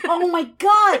Oh my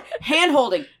god!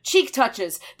 Hand-holding, cheek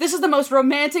touches. This is the most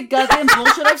romantic goddamn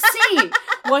bullshit I've seen.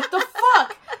 What the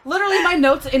fuck? Literally, my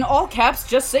notes in all caps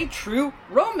just say true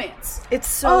romance. It's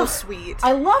so sweet.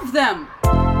 I love them.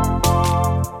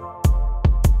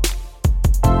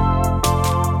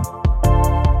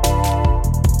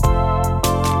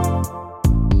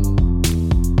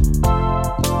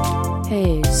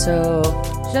 Hey, so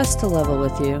just to level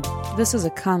with you, this is a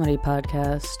comedy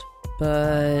podcast,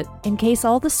 but in case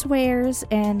all the swears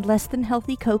and less than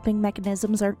healthy coping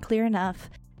mechanisms aren't clear enough,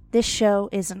 this show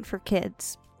isn't for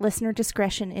kids. Listener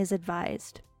discretion is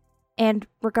advised. And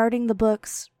regarding the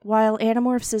books, while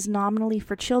Animorphs is nominally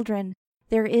for children,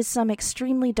 there is some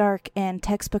extremely dark and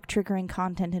textbook triggering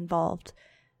content involved.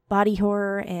 Body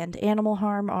horror and animal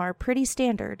harm are pretty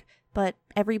standard, but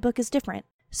every book is different.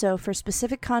 So for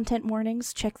specific content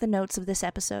warnings, check the notes of this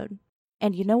episode.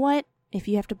 And you know what? If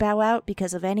you have to bow out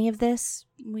because of any of this,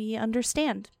 we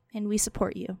understand, and we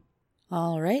support you.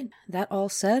 all right, that all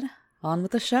said, on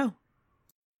with the show.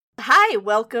 Hi,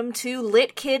 welcome to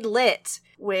Lit Kid Lit,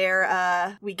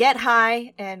 where we get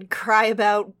high and cry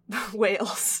about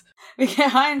whales. We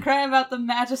get high and cry about the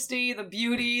majesty, the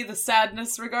beauty, the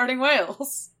sadness regarding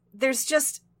whales. There's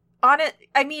just...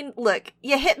 I mean, look,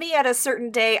 you hit me at a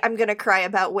certain day, I'm gonna cry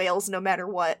about whales no matter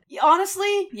what.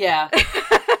 Honestly, yeah.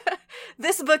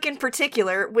 This book in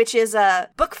particular, which is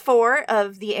book 4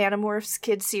 of the Animorphs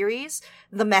Kid series,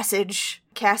 The Message,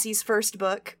 Cassie's first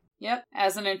book. Yep,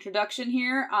 as an introduction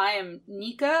here, I am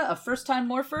Nika, a first-time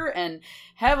morpher and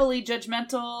heavily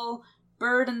judgmental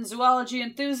bird and zoology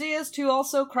enthusiast who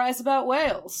also cries about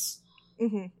whales.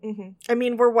 I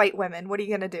mean, we're white women. What are you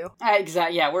gonna do?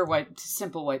 Exactly. Yeah, we're white,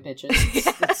 simple white bitches.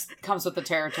 It comes with the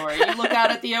territory. You look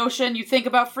out at the ocean, you think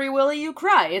about Free Willy, you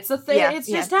cry. It's a thing. It's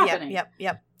just happening.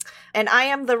 Yep. And I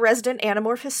am the resident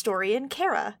Animorph historian,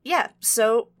 Kara. Yeah,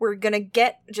 so we're gonna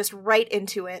get just right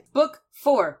into it. Book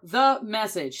 4, The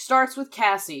Message, starts with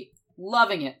Cassie.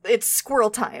 Loving it. It's squirrel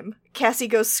time. Cassie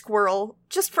goes squirrel,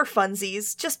 just for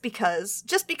funsies, just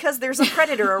because there's a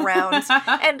predator around.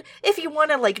 And if you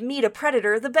want to, meet a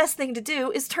predator, the best thing to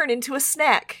do is turn into a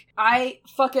snack. I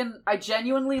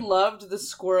genuinely loved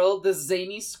the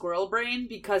zany squirrel brain,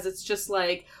 because it's just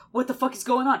like, what the fuck is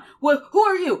going on? Who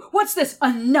are you? What's this?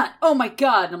 A nut. Oh my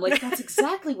god. And I'm like, that's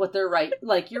exactly what they're right.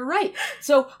 You're right.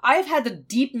 So I've had the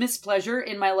deep mispleasure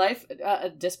in my life,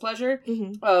 displeasure,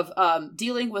 of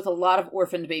dealing with a lot of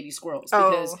orphaned baby squirrels,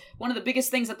 because one of the biggest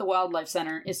things at the Wildlife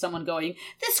Center is someone going,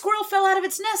 this squirrel fell out of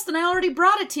its nest and I already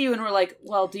brought it to you. And we're like,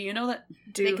 well, do you know that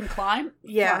they can climb?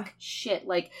 Yeah. Fuck, shit.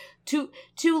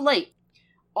 Too late.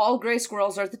 All gray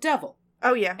squirrels are the devil.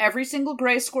 Oh, yeah. Every single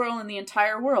gray squirrel in the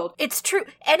entire world. It's true.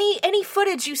 Any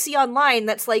footage you see online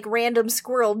that's random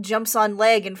squirrel jumps on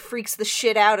leg and freaks the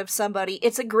shit out of somebody,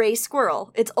 it's a gray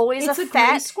squirrel. It's always a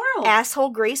fat, squirrel. Asshole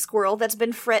gray squirrel that's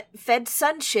been fed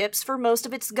sun chips for most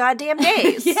of its goddamn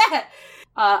days. Yeah.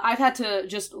 I've had to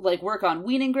just, work on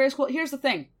weaning gray squirrels. Here's the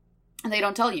thing, and they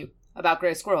don't tell you about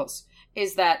gray squirrels,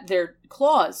 is that their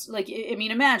claws,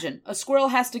 imagine, a squirrel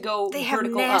has to go they have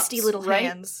vertical nasty ups, little right?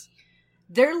 hands.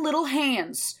 Their little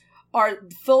hands are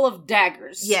full of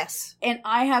daggers. Yes. And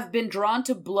I have been drawn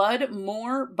to blood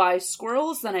more by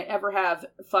squirrels than I ever have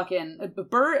fucking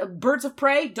birds of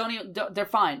prey. They're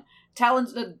fine.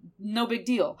 Talons, no big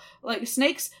deal.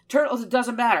 Snakes, turtles, it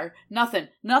doesn't matter.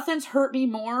 Nothing's hurt me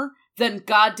more than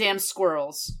goddamn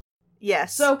squirrels.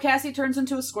 Yes. So Cassie turns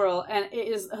into a squirrel, and it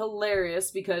is hilarious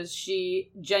because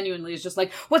she genuinely is just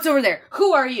like, what's over there?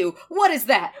 Who are you? What is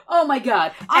that? Oh my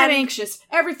god, I'm anxious.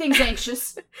 Everything's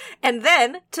anxious. And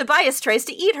then Tobias tries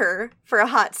to eat her for a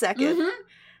hot second.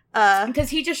 Because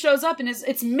he just shows up and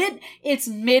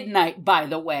it's midnight, by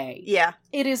the way. Yeah.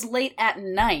 It is late at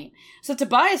night. So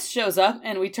Tobias shows up,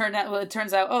 and it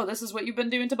turns out, oh, this is what you've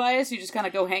been doing, Tobias? You just kind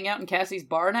of go hang out in Cassie's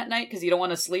barn at night because you don't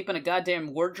want to sleep in a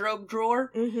goddamn wardrobe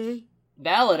drawer?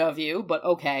 Valid of you, but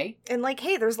okay. And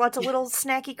hey, there's lots of little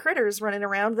snacky critters running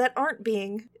around that aren't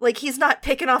being... he's not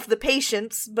picking off the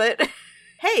patients, but...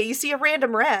 Hey, you see a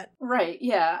random rat. Right,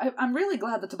 yeah. I'm really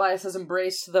glad that Tobias has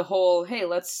embraced the whole, hey,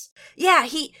 let's... Yeah,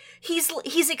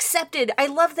 he's accepted. I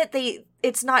love that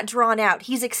it's not drawn out.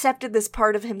 He's accepted this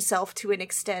part of himself to an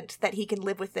extent that he can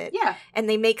live with it. Yeah.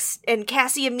 And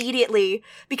Cassie immediately,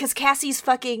 because Cassie's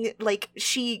fucking,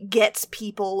 she gets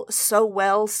people so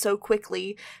well, so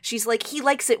quickly. She's he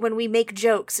likes it when we make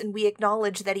jokes and we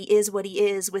acknowledge that he is what he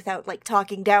is without,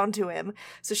 talking down to him.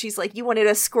 So she's like, you wanted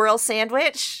a squirrel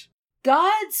sandwich?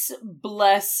 God's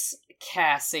bless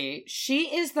Cassie.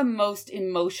 She is the most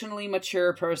emotionally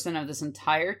mature person of this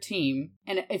entire team.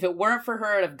 And if it weren't for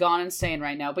her, I'd have gone insane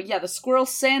right now. But yeah, the squirrel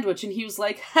sandwich, and he was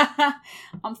like, haha,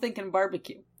 I'm thinking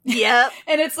barbecue. Yep.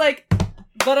 And it's like,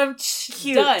 but I'm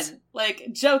Cute. done. Like,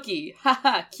 jokey.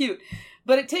 Haha, cute.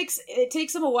 But it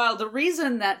takes him a while. The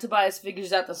reason that Tobias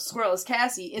figures out the squirrel is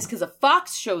Cassie is because a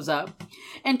fox shows up,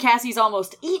 and Cassie's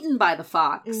almost eaten by the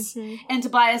fox. Mm-hmm. And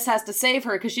Tobias has to save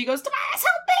her because she goes, Tobias, help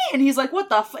me! And he's like, what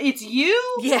the it's you?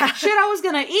 Yeah. Shit, I was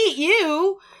gonna eat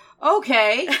you.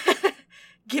 Okay.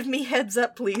 Give me heads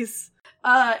up, please.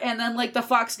 And then, like, the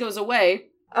fox goes away.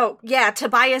 Oh, yeah,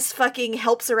 Tobias fucking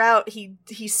helps her out. He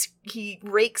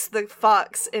rakes the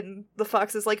fox, and the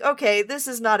fox is like, okay, this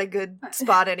is not a good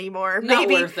spot anymore. Not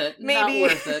Maybe, worth it. Maybe. Not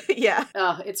worth it. Yeah.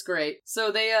 Oh, it's great.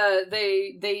 So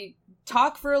they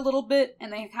talk for a little bit,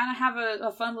 and they kind of have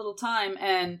a fun little time,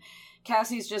 and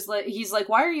Cassie's just like, he's like,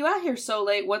 why are you out here so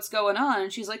late? What's going on?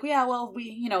 And she's like, yeah, well,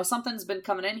 something's been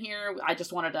coming in here. I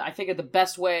figured the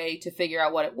best way to figure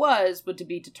out what it was would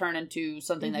be to turn into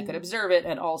something that could observe it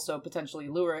and also potentially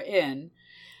lure it in.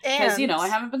 Because, I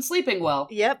haven't been sleeping well.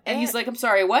 Yep. And he's like, I'm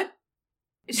sorry, what?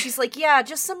 She's like, yeah,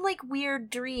 just some, like, weird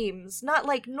dreams. Not,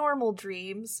 like, normal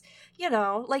dreams.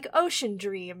 Like ocean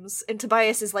dreams. And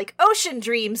Tobias is like, ocean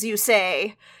dreams, you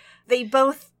say? They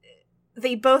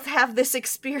both have this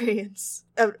experience,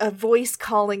 a voice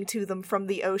calling to them from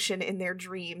the ocean in their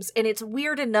dreams, and it's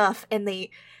weird enough, and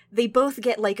they both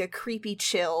get, like, a creepy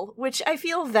chill, which I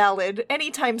feel valid.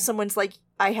 Anytime someone's like,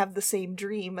 I have the same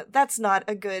dream, that's not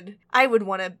a good, I would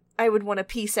want to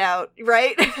peace out,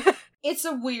 right? It's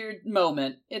a weird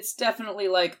moment. It's definitely,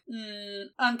 like,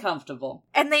 uncomfortable.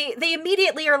 And they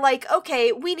immediately are like,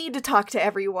 okay, we need to talk to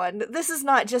everyone. This is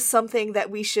not just something that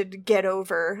we should get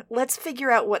over. Let's figure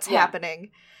out what's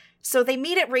happening. So they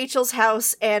meet at Rachel's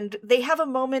house, and they have a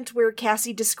moment where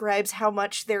Cassie describes how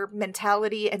much their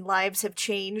mentality and lives have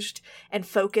changed and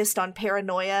focused on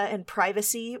paranoia and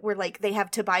privacy, where, like, they have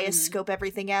Tobias scope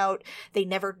everything out.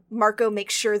 Marco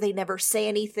makes sure they never say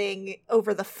anything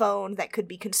over the phone that could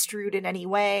be construed in any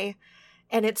way.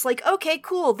 And it's like, okay,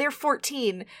 cool, they're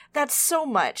 14. That's so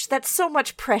much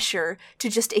pressure to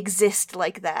just exist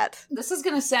like that. This is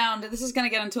going to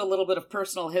get into a little bit of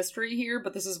personal history here,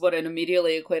 but this is what it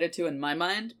immediately equated to in my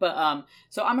mind. But,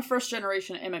 so I'm a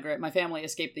first-generation immigrant. My family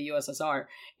escaped the USSR.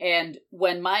 And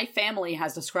when my family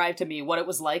has described to me what it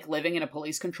was like living in a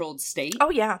police-controlled state. Oh,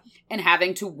 yeah. And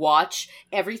having to watch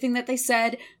everything that they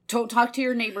said, don't talk to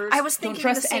your neighbors. I was thinking don't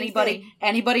trust the same anybody. thing.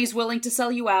 Anybody's willing to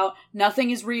sell you out.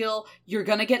 Nothing is real. You're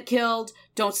gonna get killed.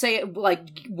 Don't say it.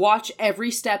 Like, watch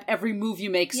every step, every move you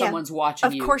make. Yeah. Someone's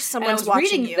watching you. Of course, someone's and I was watching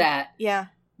reading you. That. Yeah.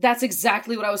 That's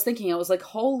exactly what I was thinking. I was like,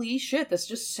 holy shit, this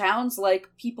just sounds like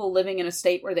people living in a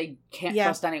state where they can't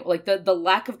trust anyone. Like, the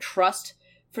lack of trust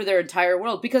for their entire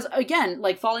world. Because, again,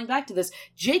 like, falling back to this,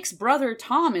 Jake's brother,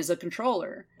 Tom, is a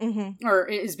controller. Mm-hmm. Or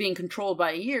is being controlled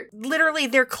by a year. Literally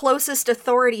their closest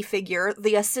authority figure,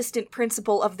 the assistant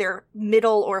principal of their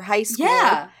middle or high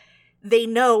school, they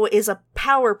know is a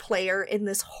power player in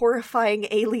this horrifying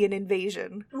alien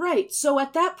invasion. Right. So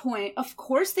at that point, of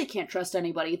course they can't trust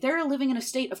anybody. They're living in a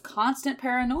state of constant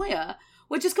paranoia,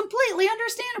 which is completely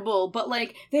understandable. But,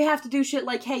 like, they have to do shit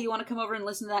like, hey, you want to come over and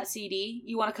listen to that CD?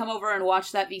 You want to come over and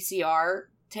watch that VCR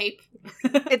tape?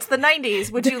 It's the 90s.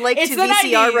 Would you like to the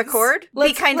VCR 90s. record?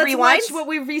 Be Kind let's Rewind? Watch what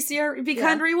we VCR. Be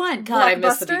Kind Rewind. God, I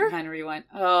miss the Be Blockbuster? Kind Rewind.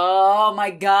 Oh my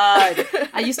God.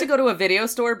 I used to go to a video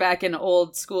store back in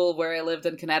old school where I lived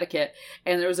in Connecticut,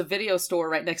 and there was a video store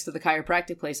right next to the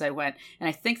chiropractic place I went. And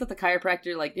I think that the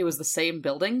chiropractor, like, it was the same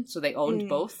building, so they owned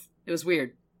both. It was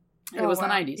weird. It was the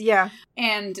 90s. Yeah.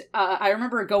 And I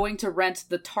remember going to rent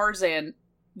the Tarzan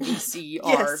VCR.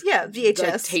 Yes, yeah,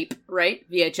 VHS. Tape, right?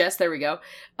 VHS, there we go.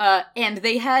 And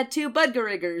they had two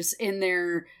Budgeriggers in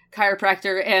their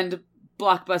chiropractor and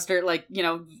Blockbuster, like,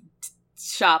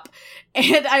 shop.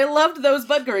 And I loved those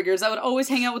Budgeriggers. I would always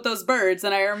hang out with those birds.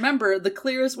 And I remember one of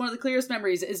the clearest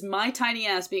memories is my tiny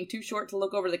ass being too short to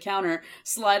look over the counter,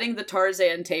 sliding the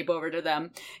Tarzan tape over to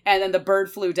them. And then the bird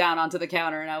flew down onto the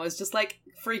counter. And I was just, like,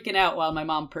 freaking out while my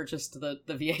mom purchased the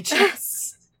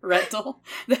VHS rental.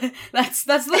 That's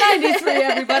the 90s for you,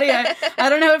 everybody. I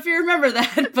don't know if you remember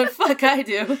that, but fuck, I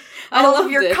do. I All loved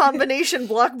of your it. combination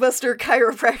Blockbuster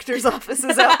chiropractor's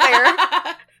offices out there.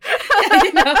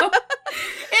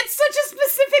 It's such a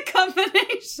specific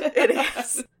combination. It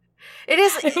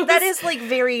is. That is, like,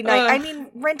 very nice. I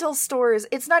mean, rental stores,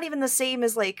 it's not even the same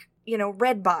as, like,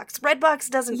 Redbox. Redbox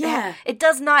doesn't, it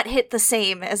does not hit the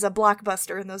same as a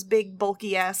Blockbuster and those big,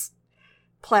 bulky ass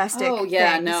plastic Oh,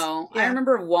 yeah, things. no. Yeah. I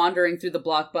remember wandering through the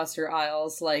Blockbuster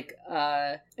aisles, like,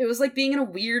 it was like being in a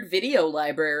weird video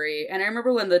library. And I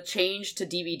remember when the change to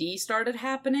DVD started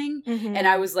happening, Mhm. and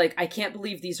I was like, I can't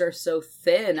believe these are so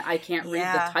thin. I can't read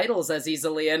Yeah. the titles as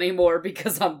easily anymore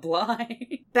because I'm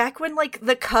blind. Back when, like,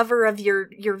 the cover of your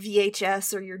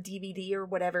VHS or your DVD or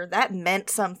whatever, that meant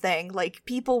something. Like,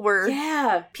 people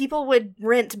would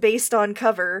rent based on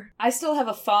cover. I still have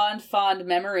a fond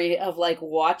memory of, like,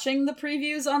 watching the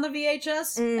previews on the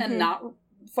VHS Mhm. and not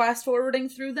fast forwarding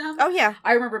through them. Oh, yeah.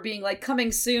 I remember being like,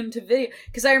 coming soon to video,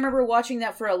 because I remember watching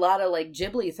that for a lot of like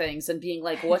Ghibli things and being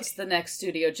like, what's the next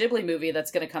Studio Ghibli movie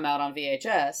that's going to come out on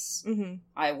VHS? Mm-hmm.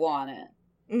 I want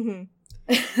it. Mm-hmm.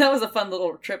 That was a fun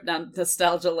little trip down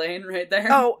nostalgia lane right there.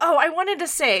 Oh, I wanted to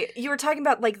say, you were talking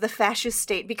about, like, the fascist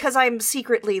state, because I'm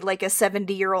secretly, like, a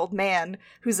 70-year-old man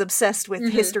who's obsessed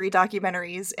with history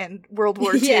documentaries and World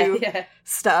War II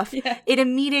stuff. Yeah. It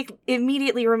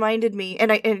immediately reminded me,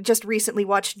 and I just recently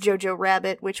watched Jojo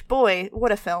Rabbit, which, boy,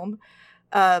 what a film,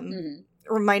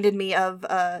 reminded me of,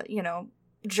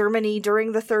 Germany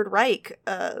during the Third Reich,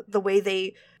 the way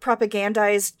they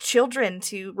propagandized children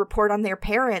to report on their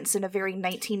parents in a very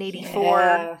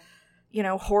 1984,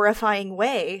 horrifying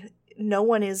way. No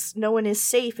one is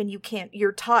safe, and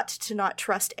you're taught to not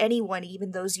trust anyone, even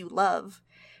those you love.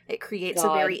 It creates a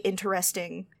very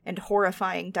interesting and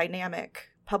horrifying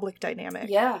public dynamic.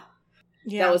 Yeah.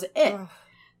 That was it. Ugh.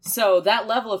 So that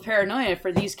level of paranoia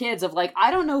for these kids of like,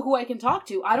 I don't know who I can talk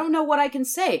to. I don't know what I can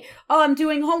say. Oh, I'm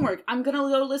doing homework. I'm going to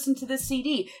go listen to this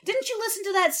CD. Didn't you listen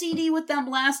to that CD with them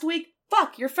last week?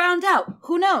 Fuck, you're found out.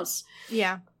 Who knows?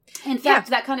 Yeah. In fact,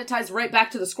 that kind of ties right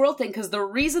back to the squirrel thing, because the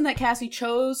reason that Cassie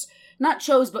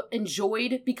but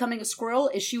enjoyed becoming a squirrel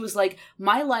is she was like,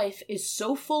 my life is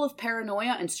so full of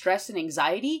paranoia and stress and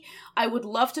anxiety. I would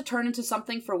love to turn into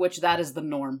something for which that is the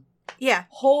norm. Yeah.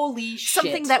 Holy shit.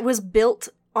 Something that was built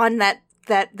on that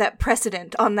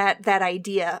precedent, on that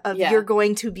idea of you're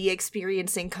going to be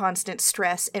experiencing constant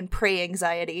stress and prey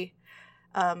anxiety.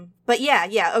 But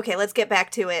yeah, okay, let's get back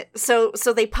to it. So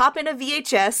they pop in a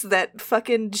VHS that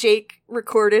fucking Jake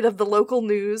recorded of the local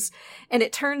news, and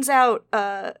it turns out,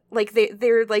 like,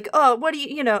 they're like, oh, what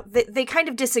do they kind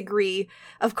of disagree,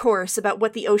 of course, about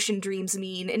what the ocean dreams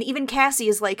mean, and even Cassie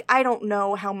is like, I don't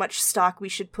know how much stock we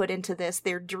should put into this,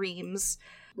 they're dreams.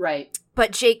 Right.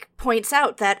 But Jake points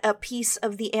out that a piece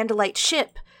of the Andalite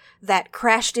ship that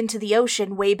crashed into the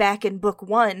ocean way back in book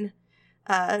 1,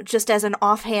 just as an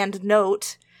offhand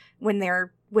note,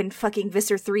 when fucking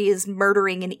Visser 3 is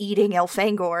murdering and eating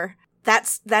Elfangor,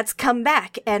 that's come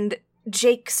back, and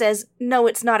Jake says, no,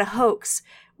 it's not a hoax.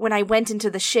 When I went into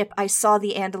the ship, I saw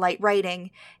the Andalite writing,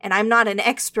 and I'm not an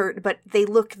expert, but they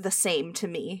look the same to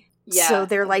me. Yeah, so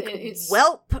they're like,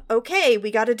 welp, okay,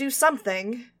 we gotta do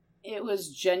something. It was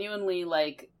genuinely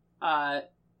like,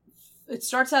 it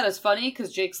starts out as funny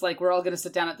because Jake's like, we're all going to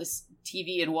sit down at this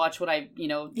TV and watch what I,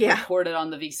 recorded on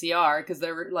the VCR, because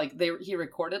he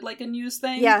recorded like a news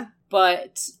thing. Yeah.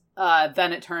 But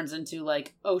then it turns into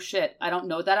like, oh shit, I don't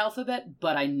know that alphabet,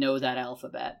 but I know that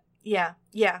alphabet. Yeah.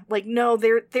 Like, no,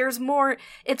 there's more.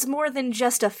 It's more than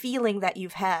just a feeling that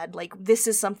you've had. Like, this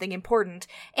is something important.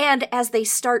 And as they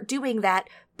start doing that,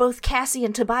 both Cassie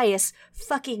and Tobias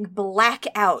fucking black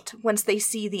out once they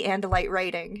see the Andalite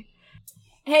writing.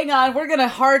 Hang on, we're gonna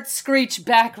hard screech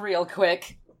back real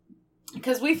quick,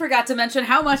 because we forgot to mention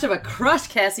how much of a crush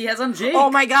Cassie has on Jake.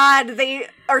 Oh my god, they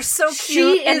are so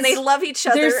cute, and they love each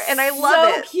other, and I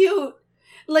love it. So cute.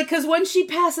 Like, because when she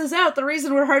passes out, the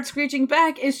reason we're hard screeching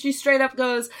back is she straight up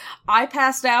goes, I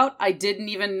passed out, I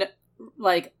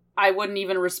wouldn't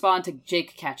even respond to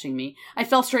Jake catching me. I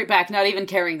fell straight back, not even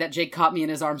caring that Jake caught me in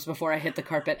his arms before I hit the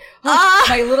carpet.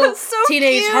 My little so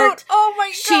teenage cute. heart. Oh my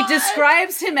god. She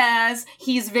describes him as,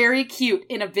 he's very cute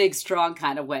in a big, strong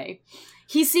kind of way.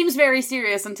 He seems very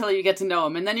serious until you get to know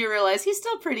him, and then you realize he's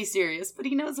still pretty serious, but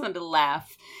he knows when to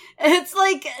laugh. And it's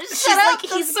like, shut up,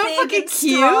 like, he's so big fucking and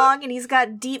strong, and he's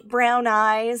got deep brown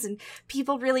eyes, and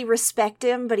people really respect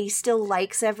him, but he still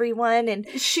likes everyone, and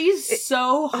she's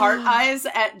so heart eyes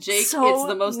at Jake. So it's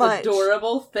the most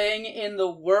adorable thing in the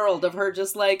world of her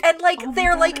just like, and like, oh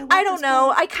they're God, like, I don't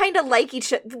know, I kind of like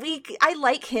each other, I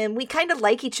like him, we kind of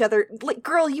like each other. Like,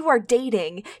 girl, you are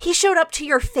dating. He showed up to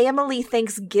your family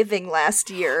Thanksgiving last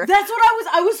year. That's what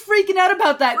I was freaking out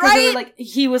about that, because right?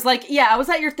 he was like, yeah, I was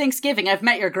at your Thanksgiving, I've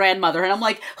met your grandmother, and I'm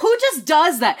like, who just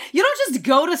does that? You don't just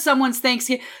go to someone's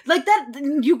Thanksgiving like that.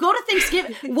 You go to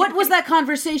Thanksgiving. What was that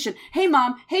conversation? Hey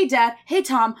mom, hey dad, hey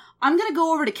Tom, I'm gonna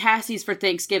go over to Cassie's for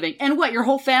Thanksgiving. And what, your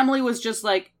whole family was just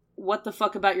like, what the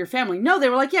fuck about your family? No, they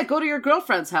were like, yeah, go to your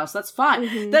girlfriend's house. That's fine.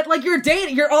 Mhm. That, like, you're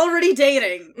dating. You're already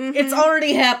dating. Mhm. It's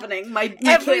already happening. My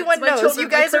Everyone kids, my knows children, you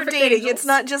guys they're are perfect dating. angels. It's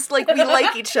not just like we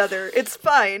like each other. It's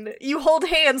fine. You hold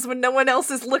hands when no one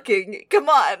else is looking. Come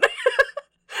on.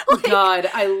 God,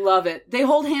 I love it. They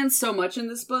hold hands so much in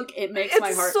this book. It makes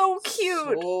my heart It's so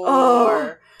cute. soar.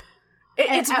 Oh.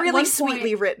 And It's at really one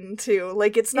sweetly point- written too.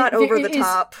 Like it's not It- over it the is-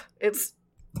 top.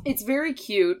 It's very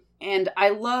cute, and I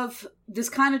love this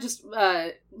kind of just.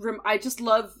 I just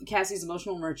love Cassie's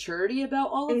emotional maturity about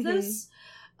all of Mhm. this.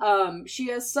 She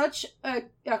has such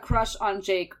a crush on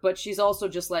Jake, but she's also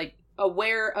just like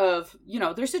aware of, you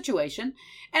know, their situation,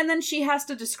 and then she has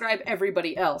to describe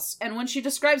everybody else. And when she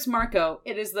describes Marco,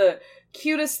 it is the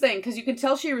cutest thing because you can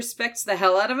tell she respects the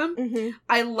hell out of him. Mhm.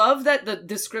 I love that the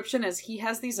description is he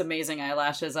has these amazing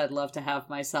eyelashes I'd love to have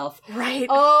myself. Right.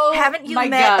 Oh, Haven't you my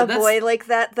met God, a that's- boy like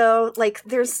that though? Like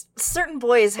there's certain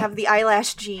boys have the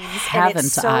eyelash genes. and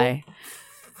it's so I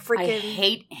freaking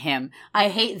hate him. I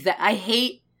hate that.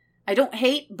 I don't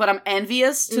hate, but I'm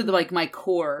envious to the, like, my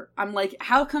core. I'm like,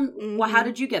 how come, well, how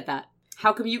did you get that?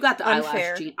 How come you got the Unfair.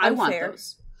 eyelash gene? I want Unfair.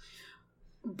 those.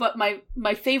 But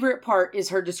my favorite part is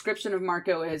her description of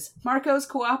Marco is, Marco's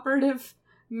cooperative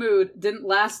mood didn't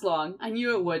last long. I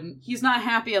knew it wouldn't. He's not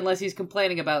happy unless he's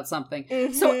complaining about something.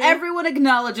 So Mhm. everyone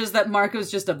acknowledges that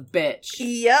Marco's just a bitch.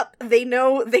 Yep, they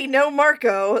know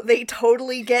Marco. They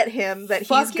totally get him that he's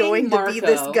Fucking going to be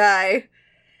this Marco. guy.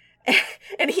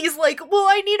 And he's like, well,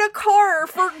 I need a car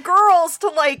for girls to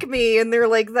like me. And they're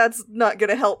like, that's not going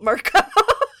to help Marco.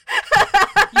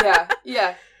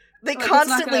 Yeah. They Like, it's not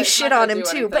constantly gonna- it's shit not on gonna him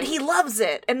do too, but anything. he loves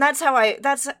it. And that's how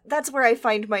that's where I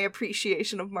find my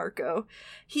appreciation of Marco.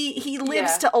 He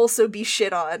lives Yeah. to also be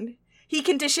shit on. He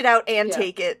can dish it out and Yeah.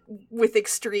 take it with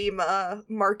extreme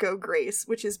Marco grace,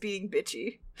 which is being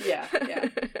bitchy. Yeah.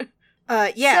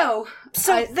 Yeah.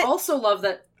 So I the- also love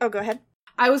that. Oh, go ahead.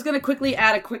 I was going to quickly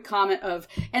add a quick comment of,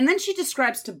 and then she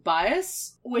describes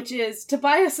Tobias, which is,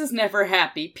 Tobias is never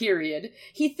happy, period.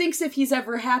 He thinks if he's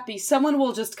ever happy, someone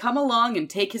will just come along and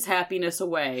take his happiness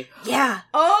away. Yeah.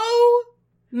 Oh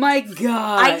my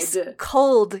god. Ice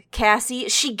cold, Cassie.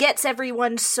 She gets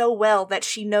everyone so well that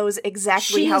she knows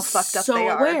exactly She how is fucked up so they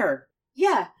are. aware.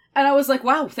 Yeah. And I was like,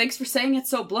 wow, thanks for saying it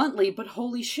so bluntly, but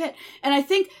holy shit. And I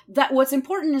think that what's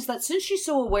important is that since she's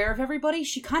so aware of everybody,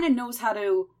 she kind of knows how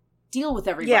to deal with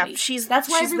everybody. Yeah, that's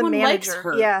why she's everyone the likes manager.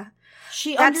 her. Yeah.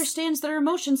 She That's- understands their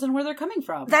emotions and where they're coming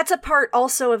from. That's a part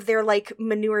also of their like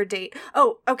manure date.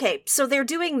 Oh, okay. So they're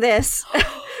doing this.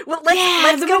 Well,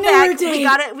 let's the go manure back.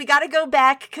 date. We gotta go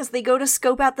back because they go to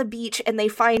scope out the beach and they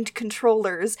find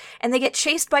controllers and they get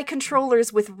chased by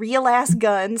controllers with real ass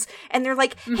guns and they're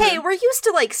like, "Hey, we're used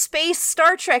to like space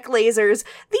Star Trek lasers.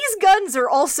 These guns are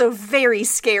also very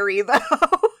scary though."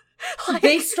 Like,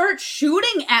 They start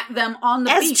shooting at them on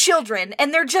the as beach. children,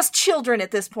 and they're just children at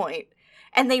this point.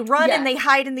 And they run Yeah. and they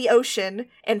hide in the ocean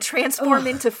and transform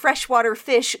into freshwater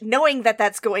fish, knowing that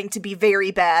that's going to be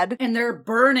very bad. And they're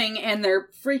burning and they're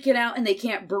freaking out and they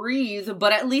can't breathe,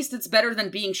 but at least it's better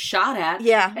than being shot at.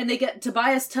 Yeah. And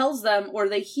Tobias tells them, or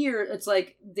they hear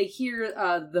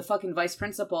the fucking vice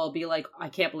principal be like, I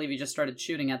can't believe you just started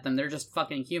shooting at them. They're just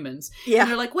fucking humans. Yeah. And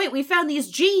they're like, wait, we found these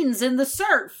genes in the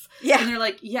surf. Yeah. And they're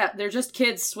like, yeah, they're just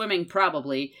kids swimming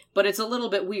probably, but it's a little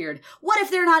bit weird. What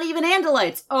if they're not even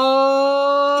Andalites?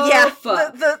 Oh, Yeah,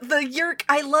 fuck. the Yerk.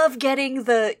 I love getting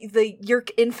the Yerk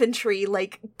infantry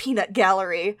like peanut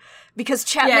gallery because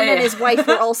Chapman Yeah, yeah. and his wife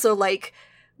were also like,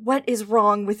 "What is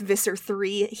wrong with Visser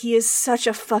 3? He is such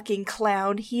a fucking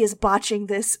clown. He is botching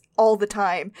this all the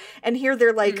time." And here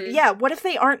they're like, "Yeah, what if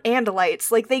they aren't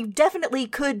Andalites? Like they definitely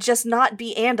could just not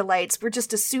be Andalites. We're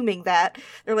just assuming that."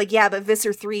 They're like, "Yeah, but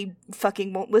Visser 3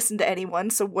 fucking won't listen to anyone.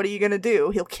 So what are you gonna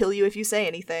do? He'll kill you if you say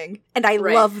anything." And I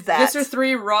Right. love that. Visser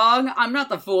 3 wrong. I'm not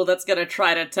the fool that's gonna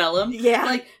try to tell him. Yeah.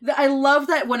 Like, I love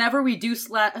that whenever we do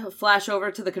flash over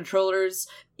to the controllers,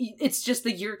 it's just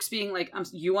the Yerks being like,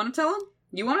 you want to tell him?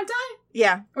 You want to die?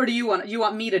 Yeah. Or do you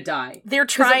want me to die? They're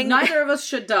 'Cause trying. neither of us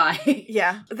should die.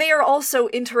 Yeah. They are also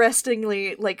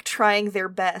interestingly like trying their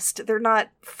best. They're not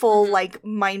full like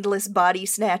mindless body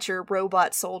snatcher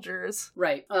robot soldiers.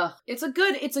 Right. It's a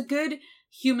good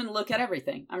human look at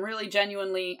everything. I'm really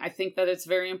genuinely, I think that it's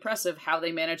very impressive how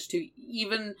they managed to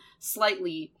even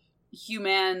slightly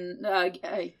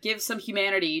give some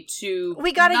humanity to.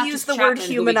 We gotta not use just the word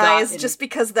Chapman, who we got humanize in- just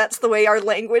because that's the way our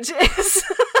language is.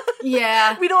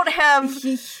 Yeah. We don't have,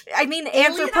 I mean,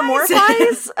 Alienize?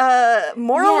 anthropomorphize,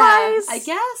 moralize, Yeah, I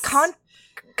guess.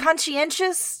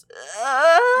 Conscientious.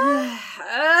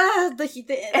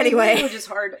 The Anyway. language is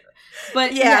hard.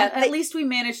 But at least we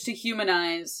managed to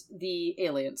humanize the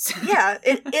aliens. Yeah,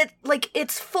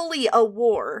 it's fully a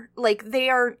war. Like, they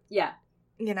are,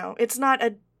 it's not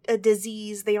a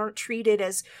disease. They aren't treated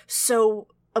as so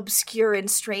obscure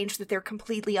and strange that they're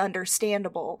completely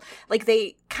understandable. Like,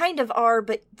 they kind of are,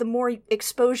 but the more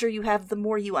exposure you have, the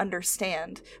more you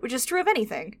understand, which is true of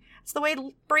anything. It's the way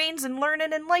brains and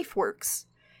learning and life works.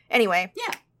 Anyway.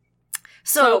 Yeah.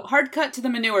 So hard cut to the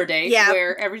manure day,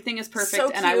 where everything is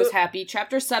perfect and I was happy.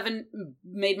 Chapter 7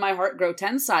 made my heart grow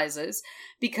 10 sizes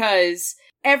because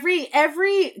every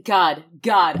God,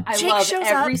 I Jake love shows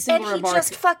every up single and remark.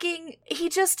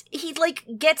 He like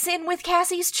gets in with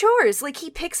Cassie's chores. Like, he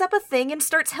picks up a thing and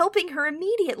starts helping her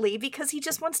immediately because he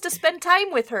just wants to spend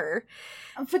time with her.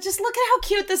 But just look at how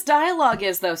cute this dialogue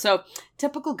is, though. So,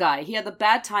 typical guy. He had the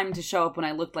bad time to show up when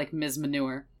I looked like Ms.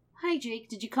 Manure. Hi, Jake.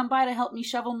 Did you come by to help me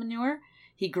shovel manure?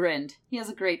 He grinned. He has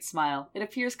a great smile. It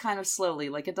appears kind of slowly,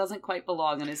 like it doesn't quite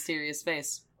belong on his serious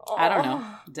face. Aww. I don't know.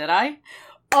 Did I?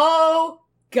 Oh,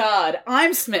 God.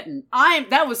 I'm smitten.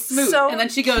 That was smooth. So and then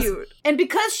she goes, cute. And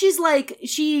because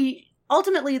she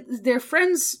ultimately, they're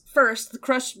friends first, the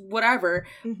crush, whatever,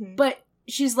 but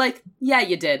she's like, yeah,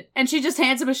 you did. And she just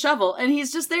hands him a shovel, and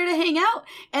he's just there to hang out.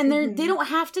 And they don't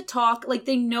have to talk. Like,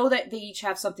 they know that they each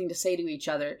have something to say to each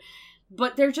other.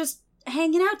 But they're just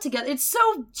hanging out together. It's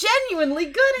so genuinely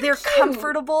good and They're cute.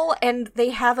 comfortable, and they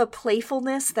have a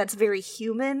playfulness that's very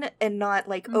human and not,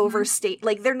 like, overstate.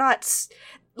 Like, they're not...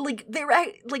 Like,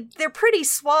 they're pretty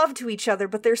suave to each other,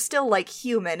 but they're still, like,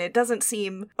 human. It doesn't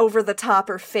seem over the top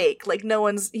or fake. Like,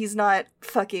 he's not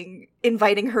fucking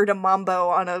inviting her to Mambo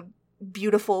on a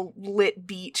beautiful lit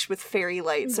beach with fairy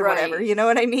lights or whatever. You know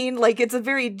what I mean? Like, it's a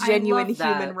very genuine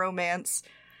human romance.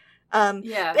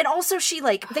 And also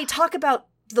they talk about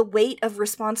the weight of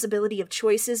responsibility of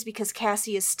choices because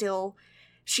Cassie is still,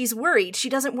 she's worried. She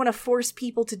doesn't want to force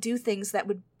people to do things that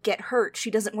would get hurt. She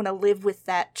doesn't want to live with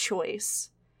that choice.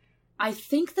 I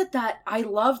think that I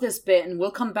love this bit, and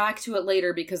we'll come back to it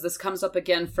later because this comes up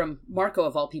again from Marco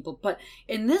of all people. But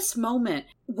in this moment,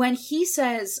 when he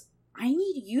says, I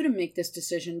need you to make this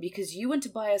decision because you and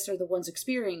Tobias are the ones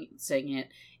experiencing it.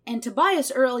 And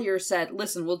Tobias earlier said,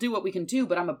 listen, we'll do what we can do,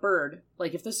 but I'm a bird.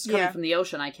 Like, if this is coming from the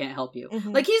ocean, I can't help you.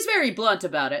 Like, he's very blunt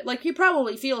about it. Like, he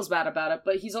probably feels bad about it,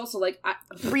 but he's also like...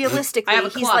 Realistically,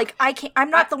 he's like, I'm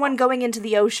not the one going into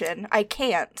the ocean. I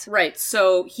can't. Right,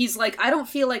 so he's like, I don't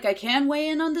feel like I can weigh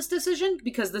in on this decision,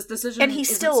 because this decision and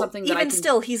he's isn't still, something that I can even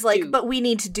still, he's like, do. but we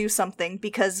need to do something,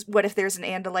 because what if there's an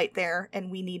Andalite there, and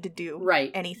we need to do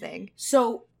anything?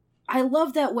 So, I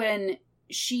love that when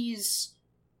she's...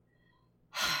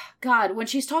 God, when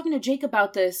she's talking to Jake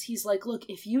about this, he's like, look,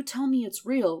 if you tell me it's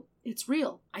real, it's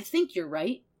real. I think you're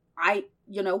right.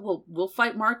 We'll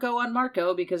fight Marco on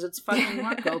Marco because it's fucking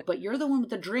Marco, but you're the one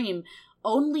with the dream.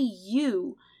 Only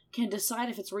you can decide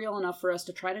if it's real enough for us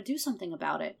to try to do something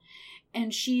about it.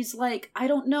 And she's like, I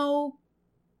don't know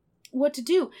what to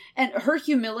do. And her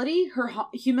humility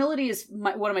is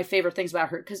one of my favorite things about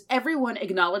her, because everyone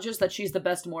acknowledges that she's the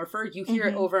best morpher. You hear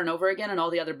it over and over again in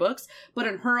all the other books, but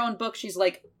in her own book, she's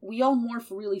like, we all morph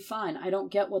really fine. I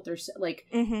don't get what they're like.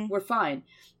 We're fine.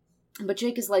 But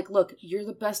Jake is like, look, you're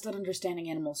the best at understanding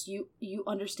animals. You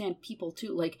understand people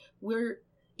too. Like,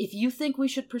 if you think we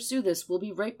should pursue this, we'll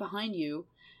be right behind you.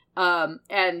 And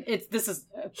this is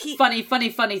a funny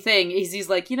thing. He's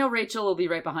like, Rachel will be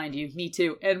right behind you. Me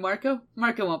too. And Marco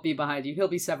won't be behind you. He'll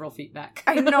be several feet back.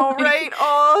 I know, right?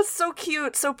 Oh, so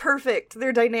cute, so perfect.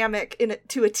 Their dynamic in it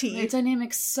to a T. Their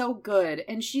dynamic's so good,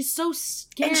 and she's so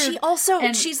scared. And she also,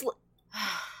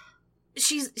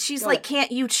 she's like,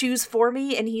 can't you choose for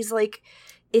me? And he's like,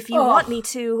 if you want me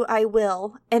to, I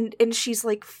will. And she's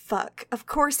like, fuck. Of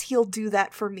course he'll do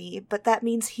that for me, but that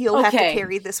means he'll have to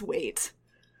carry this weight.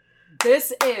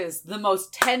 This is the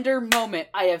most tender moment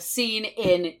I have seen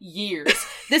in years.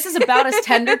 This is about as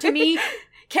tender to me.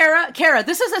 Kara,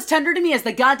 this is as tender to me as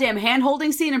the goddamn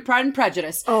hand-holding scene in Pride and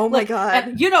Prejudice. Oh my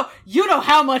God. You know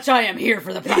how much I am here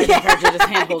for the Pride and Prejudice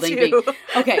hand-holding thing.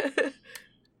 Okay.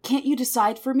 Can't you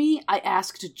decide for me? I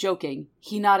asked, joking.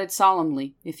 He nodded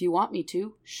solemnly. If you want me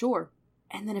to, sure.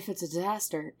 And then if it's a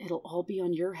disaster, it'll all be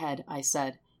on your head, I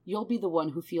said. You'll be the one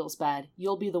who feels bad.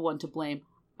 You'll be the one to blame.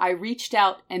 I reached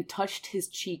out and touched his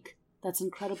cheek. That's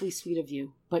incredibly sweet of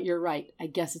you. But you're right. I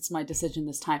guess it's my decision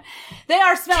this time. They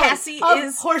are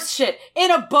smelling horse shit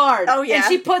in a barn. Oh, yeah. And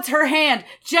she puts her hand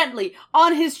gently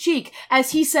on his cheek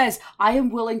as he says, I am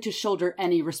willing to shoulder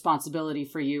any responsibility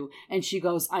for you. And she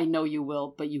goes, I know you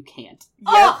will, but you can't.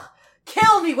 Yep. Ugh!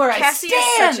 Kill me where Cassie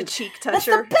I stand! Is such a cheek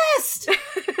toucher. That's the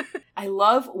best! I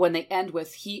love when they end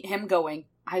with him going,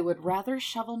 I would rather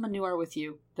shovel manure with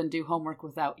you than do homework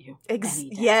without you. Any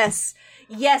day." Yes,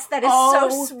 that is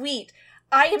so sweet.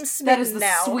 I am smitten now. That is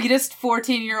the sweetest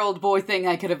 14-year-old boy thing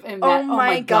I could have imagined. Oh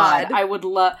my God.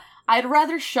 I'd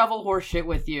rather shovel horseshit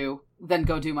with you than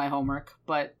go do my homework,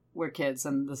 but we're kids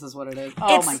and this is what it is. Oh my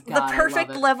God. It's the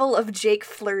perfect level of Jake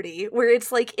flirty, where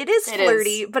it's like, it is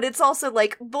flirty, but it's also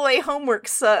like, boy, homework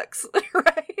sucks,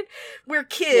 right? We're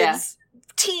kids. Yeah.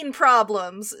 Teen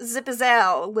problems. Zip a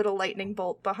zow, little lightning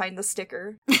bolt behind the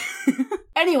sticker.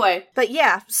 Anyway. But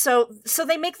yeah, so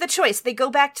they make the choice. They go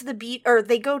back to the beat, or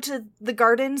they go to the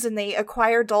gardens and they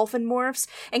acquire dolphin morphs,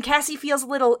 and Cassie feels a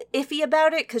little iffy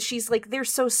about it, because she's like, they're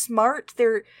so smart,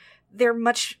 they're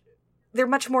much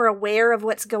more aware of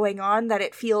what's going on, that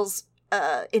it feels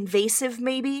invasive,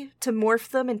 maybe, to morph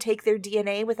them and take their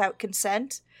DNA without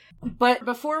consent. But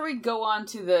before we go on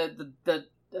to the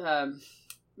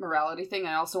morality thing,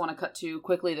 I also want to cut to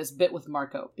quickly this bit with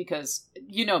Marco, because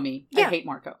you know me, I hate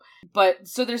Marco. But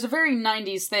so there's a very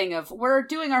 90s thing of, we're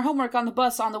doing our homework on the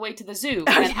bus on the way to the zoo,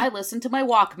 and I listen to my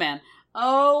Walkman.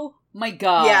 Oh my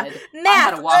God. Yeah.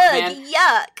 Math,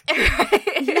 yuck.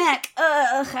 Mac,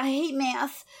 I hate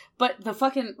math. But the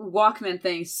fucking Walkman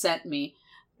thing sent me.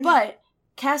 But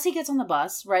Cassie gets on the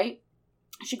bus, right?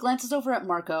 She glances over at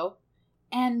Marco,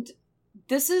 and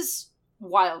this is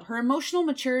wild. Her emotional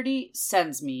maturity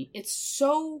sends me. It's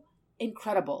so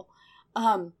incredible.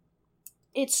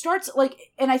 It starts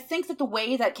like, and I think that the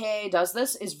way that KA does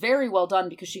this is very well done,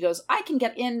 because she goes, I can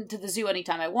get into the zoo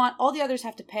anytime I want. All the others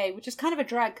have to pay, which is kind of a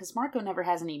drag because Marco never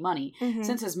has any money. Mm-hmm.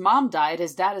 Since his mom died,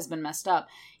 his dad has been messed up.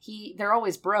 They're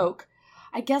always broke.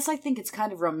 I guess I think it's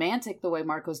kind of romantic the way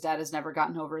Marco's dad has never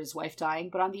gotten over his wife dying,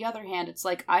 but on the other hand, it's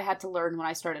like I had to learn when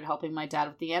I started helping my dad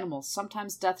with the animals.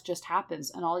 Sometimes death just happens,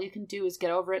 and all you can do is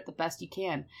get over it the best you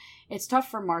can. It's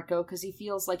tough for Marco because he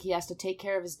feels like he has to take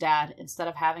care of his dad instead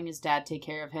of having his dad take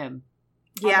care of him.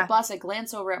 Yeah. On the bus, I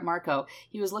glance over at Marco.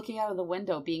 He was looking out of the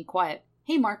window, being quiet.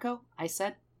 Hey, Marco, I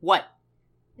said. What?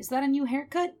 Is that a new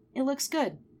haircut? It looks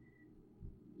good.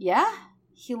 Yeah?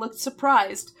 He looked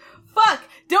surprised. Fuck!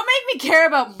 Don't make me care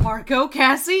about Marco,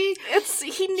 Cassie!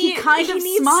 He kind of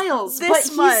smiles, but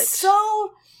he's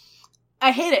so...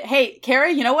 I hate it. Hey,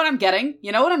 Carrie, you know what I'm getting?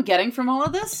 You know what I'm getting from all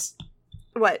of this?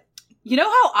 What? You know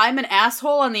how I'm an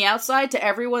asshole on the outside to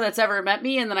everyone that's ever met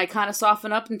me, and then I kind of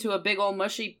soften up into a big old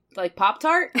mushy, like,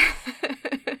 Pop-Tart?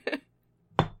 I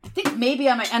think maybe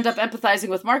I might end up empathizing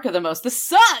with Marco the most. This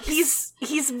sucks!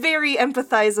 He's very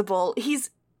empathizable.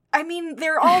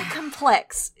 They're all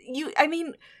complex.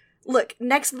 Look,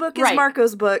 next book is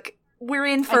Marco's book. We're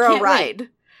in for a ride.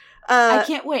 I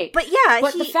can't wait. But yeah,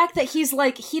 the fact that he's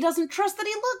like, he doesn't trust that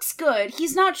he looks good.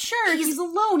 He's not sure. He's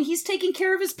alone. He's taking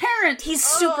care of his parent. He's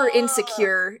super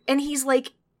insecure. And he's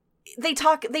like, they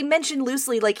mention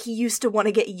loosely, like, he used to want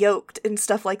to get yoked and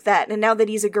stuff like that. And now that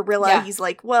he's a gorilla, he's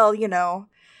like, well,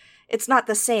 it's not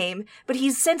the same. But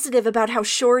he's sensitive about how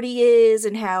short he is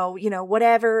and how,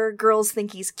 whatever. Girls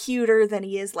think he's cuter than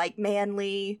he is, like,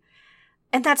 manly.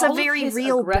 And that's a very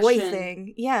real boy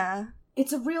thing. Yeah.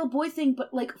 It's a real boy thing,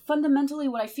 but, like, fundamentally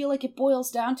what I feel like it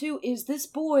boils down to is this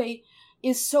boy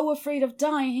is so afraid of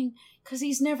dying because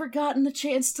he's never gotten the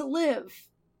chance to live.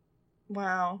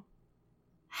 Wow.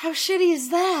 How shitty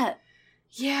is that?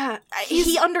 Yeah.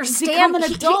 He understands. An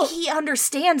adult. He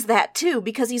understands that, too,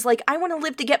 because he's like, I want to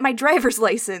live to get my driver's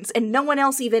license, and no one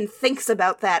else even thinks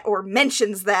about that or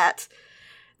mentions that.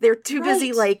 They're too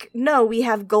busy, like, no, we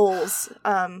have goals.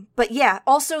 But yeah,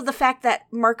 also the fact that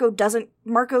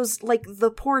Marco's, like,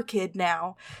 the poor kid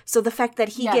now. So the fact that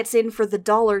he gets in for the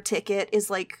dollar ticket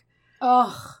is like,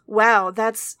 ugh. Wow,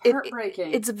 that's...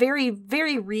 heartbreaking. It's very,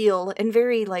 very real and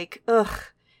very, like, ugh.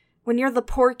 When you're the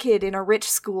poor kid in a rich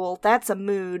school, that's a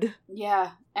mood.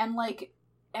 Yeah, and, like,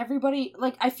 everybody,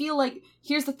 like, I feel like,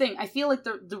 here's the thing, I feel like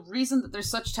the reason that there's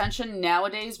such tension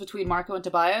nowadays between Marco and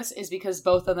Tobias is because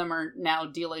both of them are now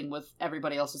dealing with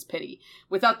everybody else's pity,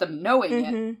 without them knowing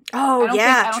it. Oh, I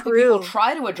don't think people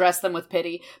try to address them with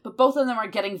pity, but both of them are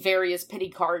getting various pity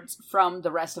cards from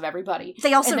the rest of everybody.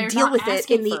 They also deal with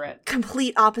it in the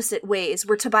complete opposite ways,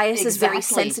 where Tobias is very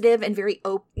sensitive and very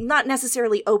not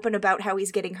necessarily open about how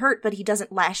he's getting hurt, but he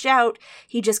doesn't lash out,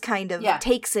 he just kind of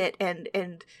takes it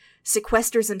and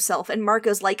sequesters himself, and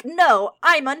Marco's like, no,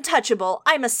 I'm untouchable.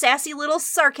 I'm a sassy little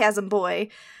sarcasm boy.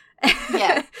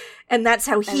 Yeah. And that's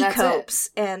how he copes.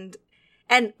 And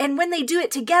when they do it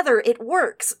together, it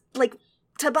works. Like,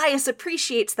 Tobias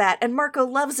appreciates that, and Marco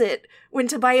loves it when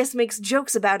Tobias makes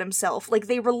jokes about himself. Like,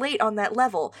 they relate on that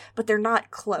level, but they're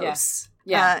not close.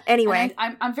 Yeah. Anyway.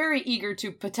 And I'm very eager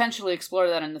to potentially explore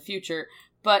that in the future.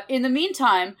 But in the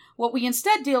meantime, what we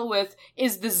instead deal with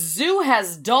is the zoo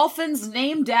has dolphins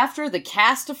named after the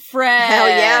cast of Friends. Hell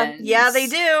yeah. Yeah, they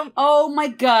do. Oh my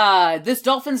god. This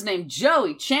dolphin's named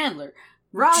Joey, Chandler,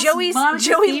 Ross, Joey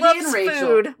Phoebe, loves and Rachel.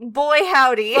 food. Boy,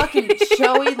 howdy. Fucking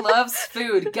Joey loves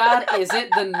food. God, is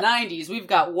it the 90s? We've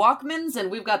got Walkmans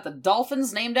and we've got the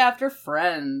dolphins named after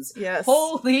Friends. Yes.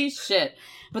 Holy shit.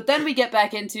 But then we get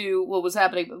back into what was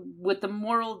happening with the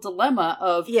moral dilemma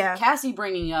of Cassie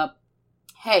bringing up,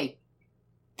 hey,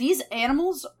 these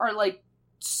animals are, like,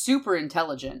 super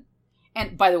intelligent.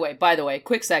 And by the way,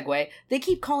 quick segue, they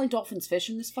keep calling dolphins fish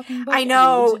in this fucking book. I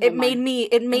know, it made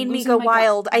me go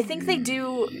wild. I think they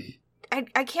do,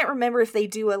 I can't remember if they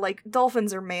do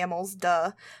dolphins are mammals,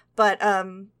 duh, but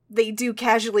they do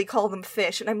casually call them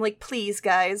fish, and I'm like, please,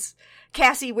 guys.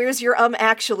 Cassie, where's your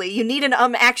actually? You need an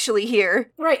actually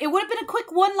here. Right, it would have been a quick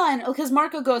one line, because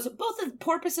Marco goes, both the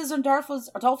porpoises and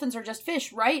dolphins are just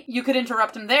fish, right? You could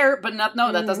interrupt him there, but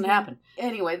no, that doesn't happen.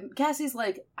 Anyway, Cassie's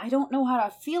like, I don't know how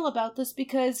to feel about this,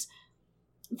 because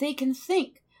they can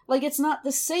think. Like, it's not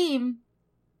the same.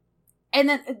 And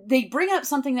then they bring up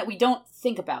something that we don't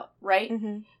think about, right?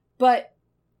 Mm-hmm. But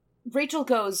Rachel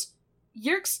goes,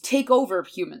 Yeerks take over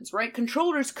humans, right?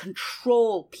 Controllers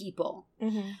control people.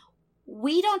 Mm-hmm.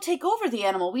 We don't take over the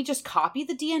animal. We just copy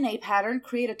the DNA pattern,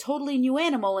 create a totally new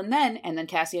animal, and then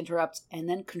Cassie interrupts, and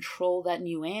then control that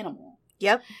new animal.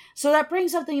 Yep. So that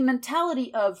brings up the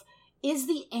mentality of, is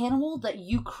the animal that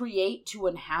you create to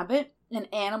inhabit an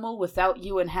animal without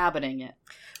you inhabiting it?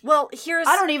 Well,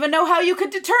 I don't even know how you could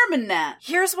determine that.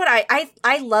 Here's what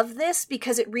I love this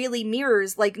because it really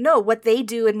mirrors, what they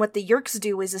do and what the Yeerks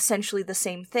do is essentially the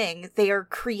same thing. They are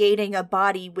creating a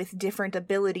body with different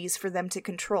abilities for them to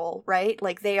control, right?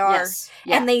 Like they are, yes.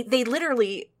 Yeah. And they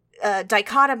literally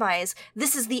dichotomize,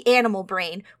 this is the animal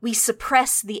brain. We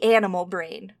suppress the animal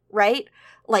brain, right?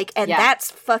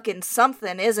 That's fucking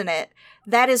something, isn't it?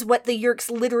 That is what the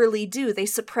Yeerks literally do. They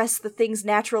suppress the thing's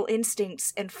natural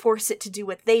instincts and force it to do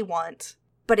what they want.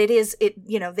 But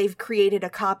they've created a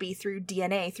copy through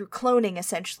DNA, through cloning,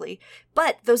 essentially.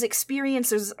 But those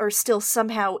experiences are still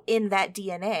somehow in that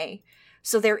DNA.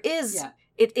 So there is,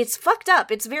 it's fucked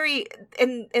up. It's very,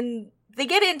 and they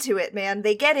get into it, man.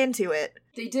 They get into it.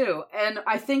 They do. And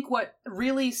I think what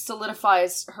really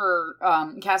solidifies her,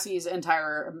 Cassie's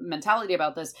entire mentality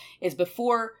about this is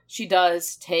before she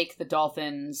does take the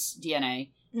dolphin's DNA,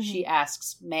 she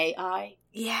asks, may I?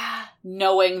 Yeah.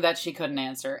 Knowing that she couldn't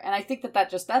answer. And I think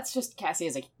that's just Cassie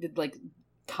as a,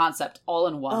 concept all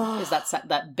in one, is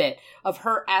that bit of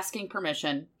her asking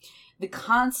permission, the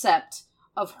concept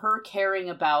of her caring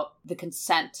about the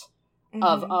consent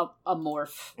of a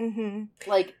morph. Mm-hmm.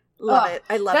 Love it.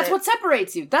 I love it. That's what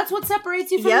separates you. That's what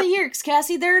separates you from the Yeerks,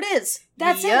 Cassie. There it is.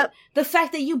 That's it. The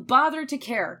fact that you bothered to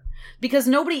care. Because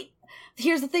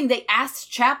here's the thing, they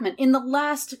asked Chapman, in the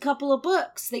last couple of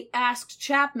books, they asked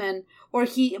Chapman, or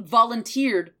he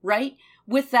volunteered, right?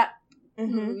 With that,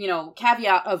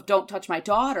 caveat of don't touch my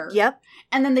daughter. Yep.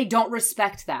 And then they don't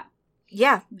respect that.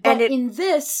 Yeah. But in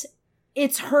this,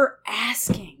 it's her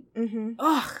asking. Mm-hmm.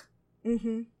 Ugh.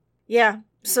 Mm-hmm. Yeah.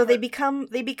 So they become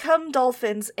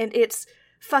dolphins, and it's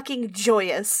fucking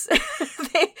joyous.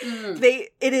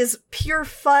 It is pure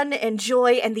fun and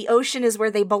joy, and the ocean is where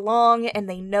they belong, and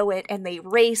they know it, and they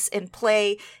race and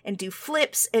play and do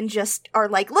flips and just are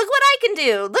like, look what I can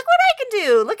do! Look what I can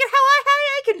do! Look at how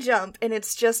high I can jump! And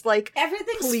it's just like,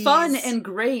 everything's fun and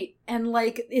great, and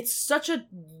it's such a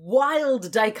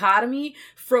wild dichotomy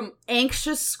from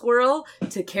anxious squirrel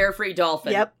to carefree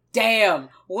dolphin. Yep. Damn,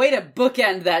 way to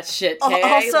bookend that shit, Kay.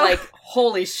 Also,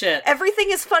 holy shit. Everything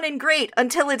is fun and great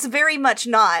until it's very much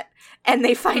not. And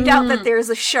they find out that there's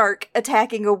a shark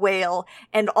attacking a whale.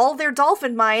 And all their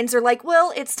dolphin minds are like,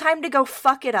 well, it's time to go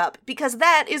fuck it up. Because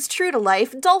that is true to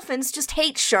life. Dolphins just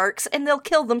hate sharks and they'll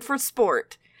kill them for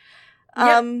sport.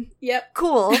 Yep.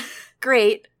 Cool.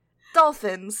 Great.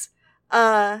 Dolphins.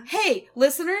 Hey,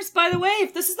 listeners, by the way,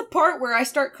 if this is the part where I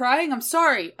start crying, I'm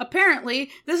sorry. Apparently,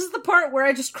 this is the part where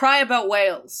I just cry about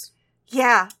whales.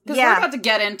 Yeah, because we're about to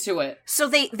get into it. So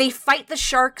they fight the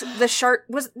shark. The shark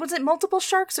was it multiple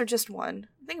sharks or just one?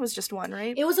 I think it was just one,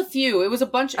 right? It was a few. It was a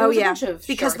bunch. It was a bunch of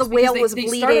because sharks, the whale was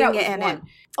bleeding and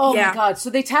my god! So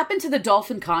they tap into the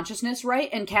dolphin consciousness, right?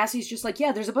 And Cassie's just like,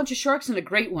 yeah, there's a bunch of sharks and a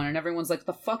great one, and everyone's like,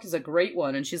 the fuck is a great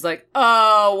one? And she's like,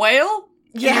 whale.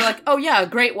 And they're like, oh yeah, a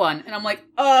great one. And I'm like,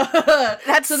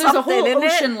 That's so there's a whole something, isn't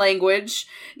ocean language,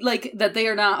 like, that they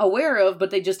are not aware of,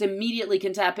 but they just immediately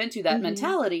can tap into that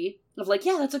mentality of like,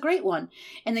 yeah, that's a great one.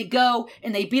 And they go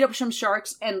and they beat up some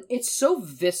sharks, and it's so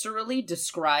viscerally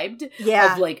described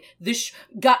of like this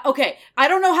okay, I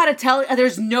don't know how to tell it.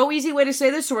 There's no easy way to say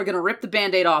this, so we're gonna rip the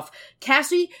Band-Aid off.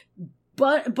 Cassie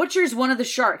butchers one of the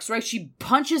sharks, right? She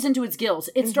punches into its gills.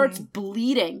 It starts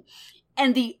bleeding,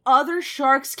 and the other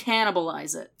sharks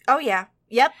cannibalize it. Oh, yeah.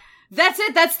 Yep. That's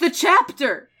it. That's the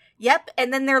chapter. Yep.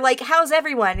 And then they're like, how's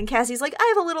everyone? And Cassie's like,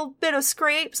 I have a little bit of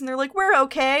scrapes. And they're like, we're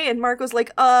okay. And Marco's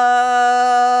like,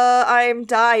 I'm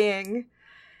dying.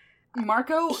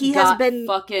 Marco he got has been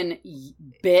fucking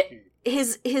bitten.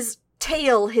 His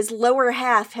tail, his lower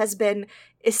half has been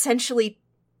essentially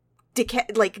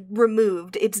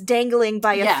removed. It's dangling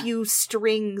by a few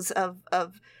strings of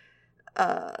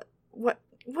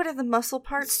what are the muscle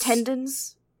parts?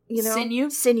 Tendons? You know?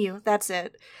 Sinew, that's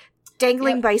it.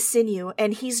 Dangling by sinew,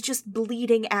 and he's just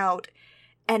bleeding out,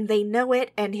 and they know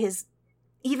it, and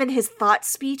even his thought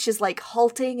speech is like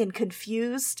halting and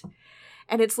confused.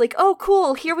 And it's like, oh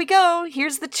cool, here we go.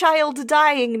 Here's the child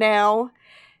dying now.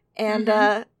 And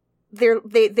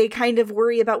they kind of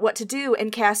worry about what to do,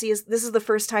 and this is the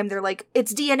first time they're like,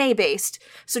 it's DNA based,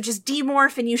 so just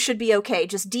demorph and you should be okay.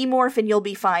 Just demorph and you'll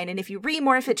be fine, and if you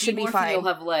remorph it should be fine. And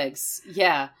you'll have legs.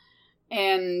 Yeah.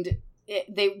 And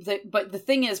but the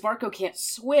thing is, Marco can't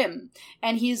swim,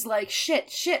 and he's like, shit,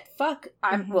 fuck.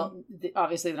 Well,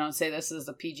 obviously they don't say this is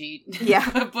a PG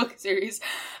book series.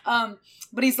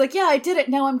 But he's like, yeah, I did it.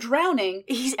 Now I'm drowning.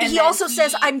 He also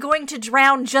says, I'm going to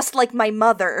drown just like my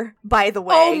mother, by the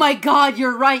way. Oh my God,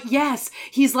 you're right. Yes.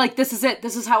 He's like, this is it.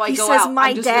 This is how I go out. He says,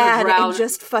 my dad, and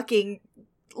just fucking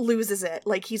loses it.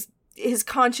 Like, his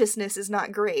consciousness is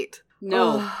not great.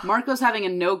 No. Marco's having a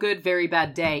no good, very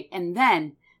bad day. And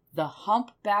then the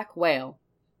humpback whale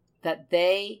that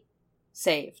they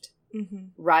saved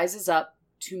rises up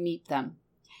to meet them.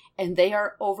 And they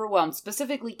are overwhelmed.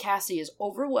 Specifically, Cassie is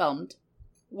overwhelmed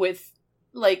with,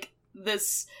 like,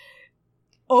 this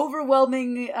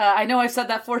overwhelming, I know I've said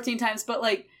that 14 times, but,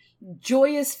 like,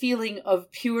 joyous feeling of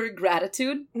pure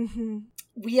gratitude.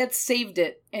 We had saved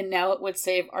it, and now it would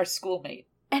save our schoolmate.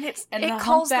 And it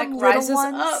calls them little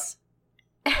ones. Up.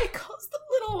 It calls them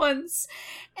little ones.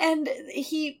 And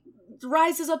he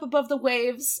rises up above the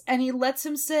waves, and he lets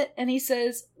him sit, and he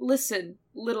says, listen,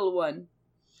 little one.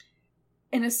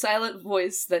 In a silent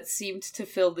voice that seemed to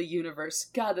fill the universe.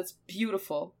 God, that's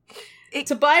beautiful.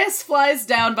 Tobias flies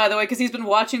down, by the way, because he's been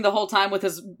watching the whole time with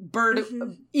his bird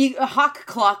hawk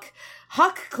clock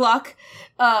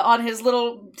on his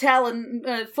little talon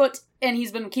foot, and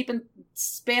he's been keeping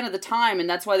span of the time, and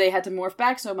that's why they had to morph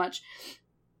back so much.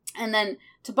 And then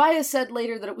Tobias said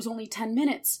later that it was only 10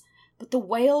 minutes, but the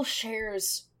whale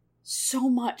shares so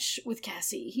much with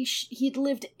Cassie. He'd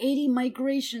lived 80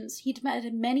 migrations. He'd met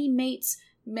many mates,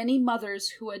 many mothers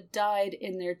who had died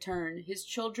in their turn. His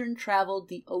children traveled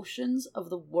the oceans of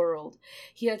the world.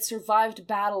 He had survived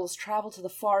battles, traveled to the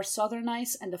far southern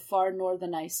ice and the far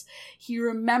northern ice. He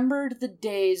remembered the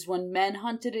days when men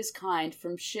hunted his kind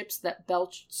from ships that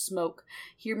belched smoke.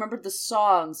 He remembered the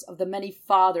songs of the many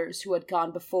fathers who had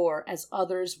gone before, as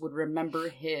others would remember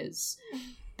his.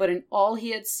 But in all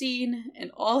he had seen and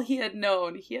all he had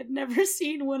known, he had never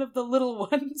seen one of the little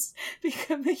ones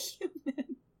become a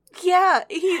human. Yeah,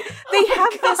 they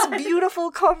have this beautiful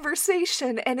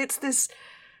conversation, and it's this,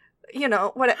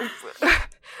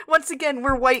 once again,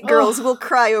 we're white girls, we'll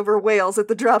cry over whales at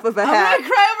the drop of a hat. I'm gonna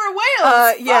cry over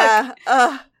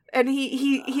whales! And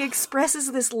he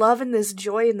expresses this love and this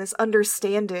joy and this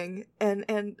understanding,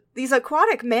 and these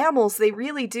aquatic mammals, they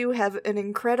really do have an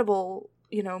incredible,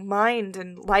 mind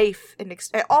and life, and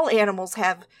all animals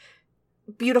have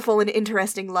beautiful and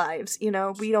interesting lives.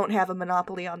 We don't have a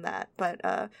monopoly on that, but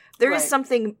there is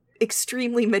something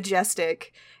extremely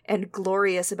majestic and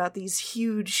glorious about these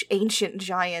huge ancient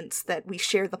giants that we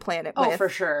share the planet with. Oh, for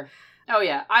sure. Oh,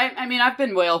 yeah. I mean, I've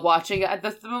been whale watching.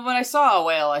 When I saw a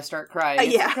whale, I start crying.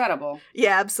 It's incredible.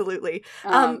 Yeah, absolutely.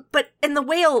 But the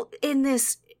whale in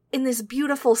this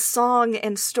beautiful song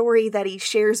and story that he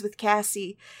shares with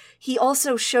Cassie, he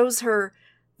also shows her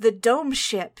the dome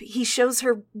ship. He shows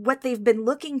her what they've been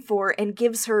looking for and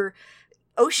gives her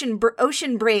ocean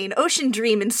dream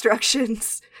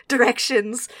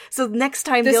directions. So next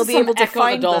time they'll be able to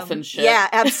find them. Dolphin ship. Yeah,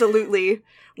 absolutely.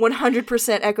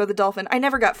 100% Echo the Dolphin. I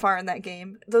never got far in that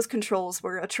game. Those controls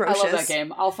were atrocious. I love that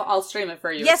game. I'll stream it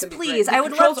for you. Yes, please. I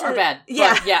would love to. Controls are bad.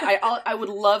 Yeah, I would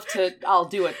love to. I'll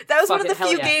do it. That was one of the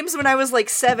few games when I was like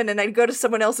 7, and I'd go to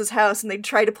someone else's house and they'd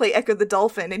try to play Echo the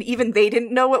Dolphin, and even they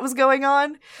didn't know what was going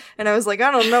on. And I was like, I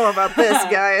don't know about this,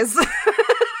 guys.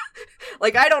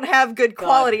 Like, I don't have good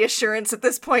quality assurance at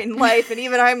this point in life, and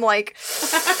even I'm like,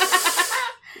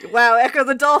 wow, Echo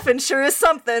the Dolphin sure is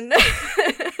something.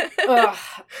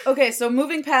 Okay, so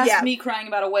moving past me crying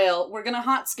about a whale, we're gonna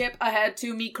hot skip ahead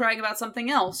to me crying about something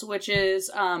else, which is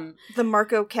the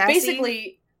Marco Cassie.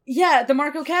 Basically, yeah, the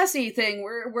Marco Cassie thing,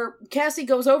 where Cassie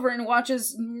goes over and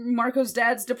watches Marco's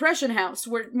dad's depression house,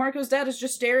 where Marco's dad is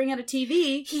just staring at a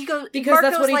TV. He goes because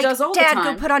Marco's that's what he does all the time.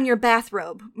 Dad, go put on your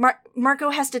bathrobe. Marco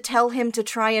has to tell him to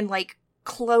try and like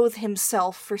clothe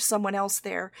himself for someone else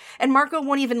there, and Marco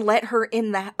won't even let her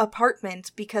in the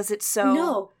apartment because it's so.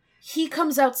 No. He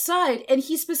comes outside, and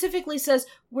he specifically says,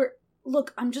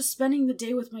 look, I'm just spending the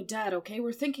day with my dad, okay?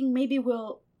 We're thinking maybe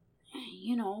we'll,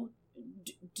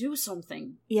 do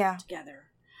something together.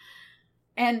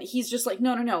 And he's just like,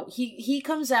 no. He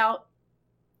comes out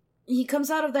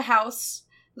of the house,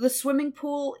 the swimming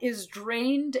pool is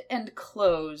drained and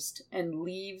closed, and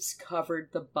leaves covered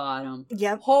the bottom.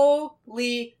 Yep.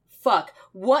 Holy fuck.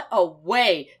 What a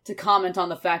way to comment on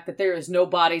the fact that there is no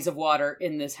bodies of water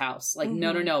in this house. Like,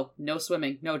 no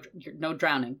swimming, no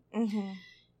drowning. Mm-hmm.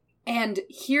 And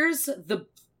here's the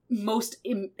most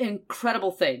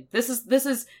incredible thing. This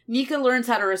is Nika learns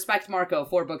how to respect Marco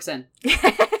 4 books in.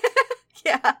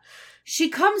 Yeah. She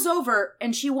comes over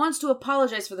and she wants to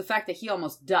apologize for the fact that he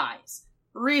almost dies.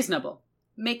 Reasonable.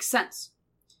 Makes sense.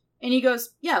 And he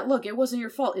goes, yeah, look, it wasn't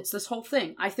your fault. It's this whole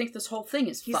thing. I think this whole thing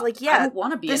is fucked. He's like, yeah, I don't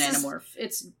want to be an Animorph.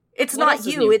 It's not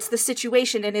you, it's the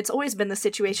situation, and it's always been the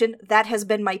situation. That has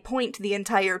been my point the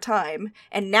entire time,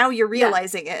 and now you're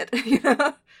realizing it. You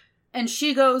know? And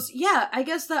she goes, yeah, I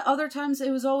guess that other times it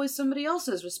was always somebody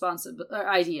else's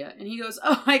idea. And he goes,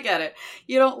 oh, I get it.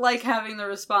 You don't like having the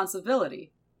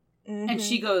responsibility. Mm-hmm. And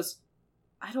she goes,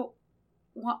 I don't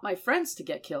want my friends to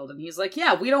get killed. And he's like,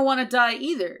 yeah, we don't want to die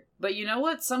either. But you know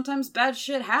what? Sometimes bad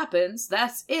shit happens.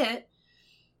 That's it.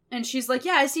 And she's like,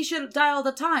 yeah, I see shit die all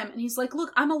the time. And he's like,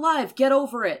 look, I'm alive. Get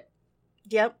over it.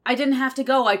 Yep. I didn't have to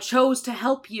go. I chose to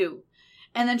help you.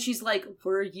 And then she's like,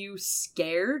 were you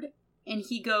scared? And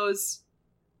he goes,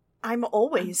 I'm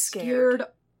always scared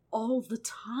all the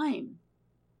time.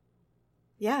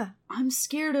 Yeah. I'm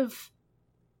scared of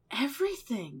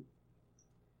everything.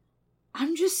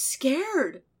 I'm just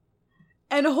scared.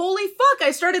 And holy fuck,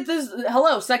 I started this,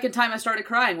 second time I started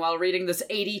crying while reading this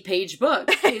 80-page book,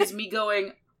 is me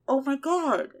going, oh my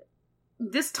god.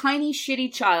 This tiny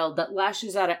shitty child that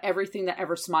lashes out at everything that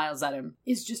ever smiles at him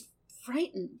is just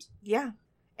frightened. Yeah.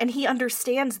 And he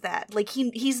understands that. Like,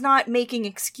 he's not making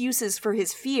excuses for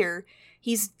his fear.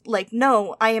 He's like,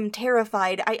 no, I am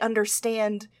terrified. I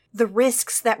understand the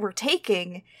risks that we're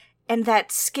taking, and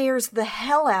that scares the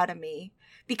hell out of me.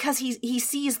 Because he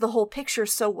sees the whole picture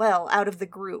so well out of the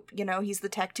group, you know? He's the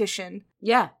tactician.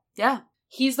 Yeah.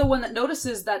 He's the one that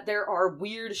notices that there are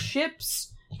weird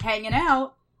ships hanging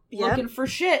out, looking for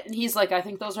shit. And he's like, I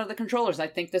think those are the controllers. I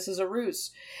think this is a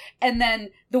ruse. And then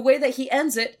the way that he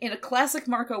ends it, in a classic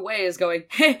Marco way, is going,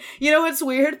 hey, you know what's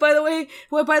weird, by the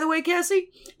way, Cassie?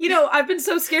 You know, I've been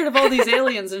so scared of all these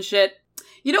aliens and shit.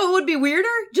 You know what would be weirder?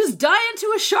 Just die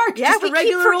into a shark. Yeah, just a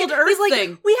regular old Earth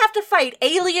thing. We have to fight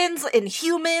aliens and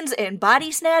humans and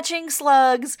body-snatching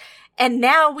slugs, and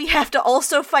now we have to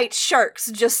also fight sharks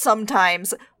just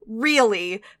sometimes.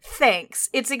 Really?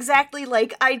 Thanks. It's exactly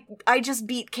like I just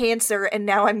beat cancer and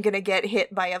now I'm gonna get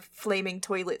hit by a flaming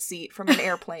toilet seat from an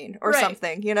airplane or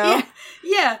something, you know?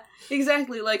 Yeah,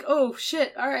 exactly. Like, oh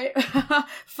shit, alright.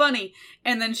 Funny.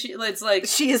 And then it's like...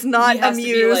 She is not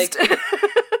amused.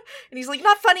 And he's like,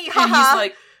 not funny, haha. And he's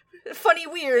like... Funny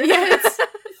weird. Yeah, it's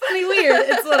funny weird.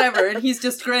 It's whatever. And he's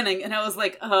just grinning. And I was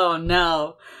like, oh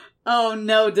no. Oh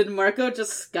no, did Marco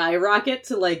just skyrocket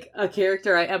to, like, a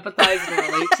character I empathize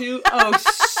and relate to?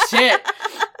 Oh shit.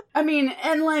 I mean,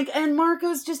 and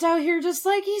Marco's just out here just,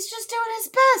 like, he's just doing his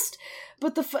best.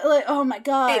 But oh my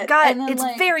god.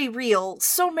 It's very real.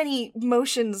 So many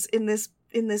emotions in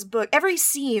this book. Every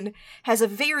scene has a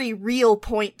very real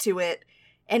point to it.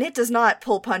 And it does not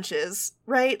pull punches,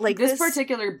 right? Like this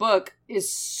particular book is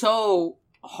so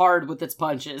hard with its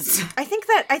punches. I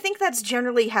think that's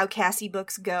generally how Cassie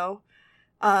books go.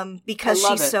 Because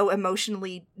she's so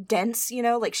emotionally dense, you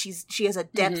know, like she has a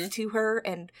depth to her,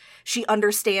 and she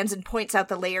understands and points out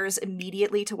the layers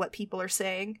immediately to what people are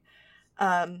saying.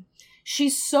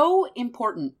 She's so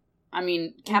important. I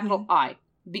mean, capital I.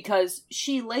 because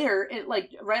she later,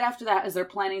 right after that, as they're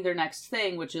planning their next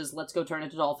thing, which is let's go turn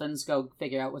into dolphins, go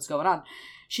figure out what's going on,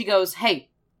 she goes, hey,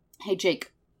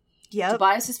 Jake. Yep.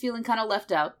 Tobias is feeling kind of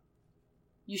left out.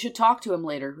 You should talk to him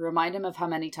later. Remind him of how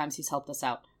many times he's helped us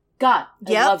out. God,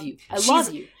 I love you. I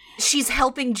love you. She's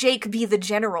helping Jake be the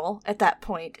general at that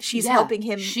point. She's helping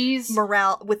him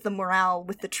morale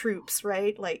with the troops,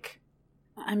 right? Like,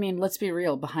 I mean, let's be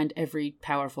real. Behind every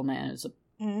powerful man is a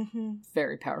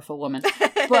very powerful woman.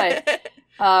 But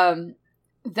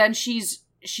then she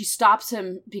stops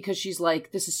him because she's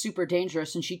like, this is super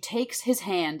dangerous. And she takes his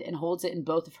hand and holds it in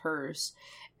both of hers.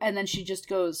 And then she just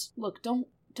goes, look, don't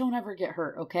ever get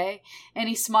hurt, okay? And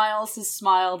he smiles his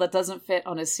smile that doesn't fit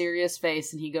on his serious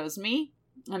face. And he goes, me?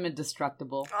 I'm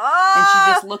indestructible. And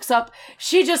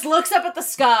she just looks up at the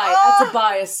sky at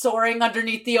Tobias soaring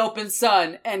underneath the open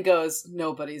sun and goes,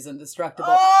 nobody's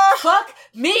indestructible. Fuck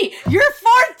me! You're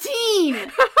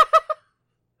 14!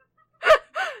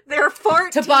 They're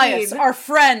 14! Tobias, our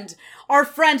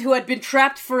friend who had been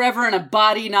trapped forever in a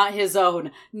body not his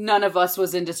own. None of us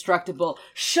was indestructible.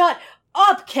 Shut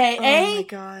up, K.A.! Oh my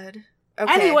god.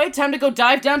 Okay. Anyway, time to go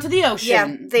dive down to the ocean.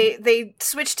 Yeah, they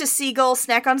switch to seagull,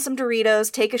 snack on some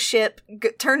Doritos, take a ship,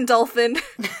 turn dolphin,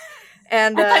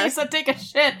 and I thought you said take a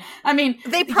shit. I mean,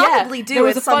 they probably do. There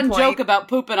was at a fun some point. joke about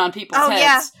pooping on people's heads.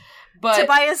 Yeah. But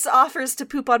Tobias offers to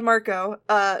poop on Marco.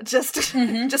 Just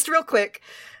real quick.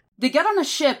 They get on a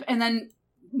ship, and then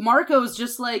Marco's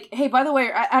just like, "Hey, by the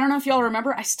way, I don't know if y'all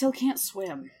remember, I still can't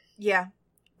swim." Yeah,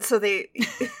 so they.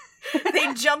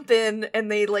 They jump in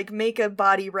and they like make a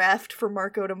body raft for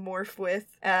Marco to morph with.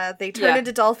 They turn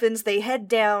into dolphins, they head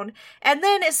down, and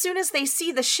then as soon as they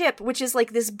see the ship, which is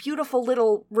like this beautiful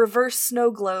little reverse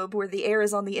snow globe where the air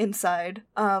is on the inside,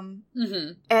 and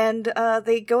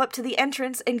they go up to the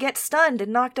entrance and get stunned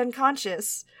and knocked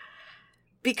unconscious.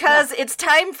 Because it's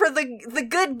time for the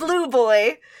good blue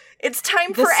boy. It's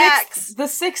time for Axe. The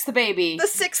sixth baby. The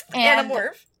sixth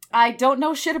Animorph. I don't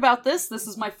know shit about this. This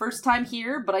is my first time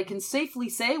here, but I can safely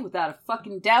say, without a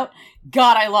fucking doubt,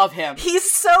 God, I love him. He's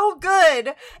so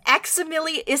good!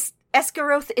 Aximili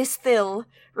Escaroth Isthil,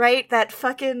 right? That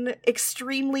fucking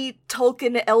extremely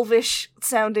Tolkien Elvish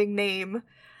sounding name.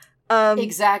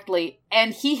 Exactly.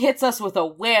 And he hits us with a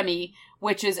whammy,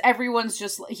 which is everyone's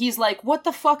just, he's like, what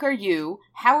the fuck are you?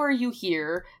 How are you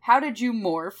here? How did you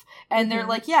morph? And they're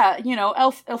like, yeah,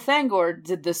 Elfangor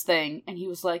did this thing. And he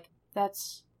was like,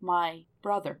 that's my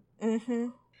brother.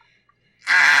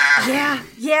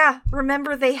 Yeah.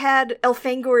 Remember they had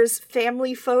Elfangor's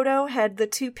family photo, had the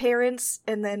two parents,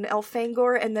 and then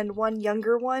Elfangor, and then one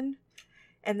younger one.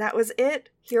 And that was it.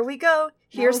 Here we go.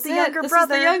 Here's the younger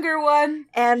brother. This is the younger one.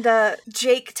 And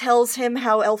Jake tells him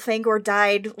how Elfangor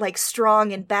died, like, strong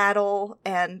in battle,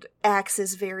 and Axe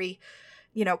is very,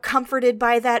 comforted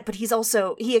by that, but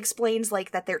he explains, like,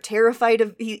 that they're terrified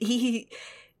of,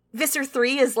 Visser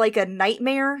 3 is like a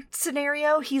nightmare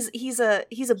scenario. He's a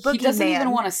boogeyman. He doesn't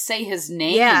even want to say his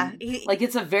name. Yeah.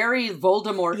 It's a very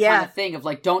Voldemort kind of thing of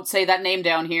like, don't say that name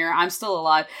down here. I'm still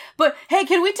alive. But hey,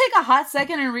 can we take a hot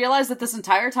second and realize that this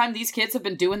entire time these kids have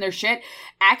been doing their shit,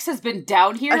 Axe has been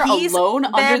down here alone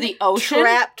under the ocean?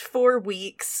 Trapped for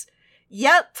weeks.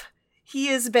 Yep. He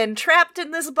has been trapped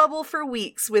in this bubble for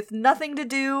weeks with nothing to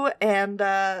do and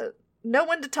no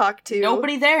one to talk to.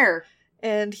 Nobody there.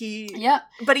 And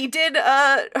but he did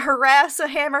harass a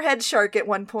hammerhead shark at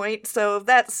one point, so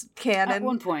that's canon. At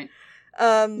one point.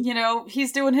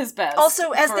 He's doing his best.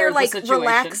 Also, as they're like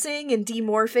relaxing and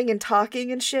demorphing and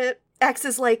talking and shit, Axe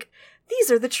is like, these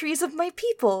are the trees of my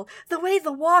people. The way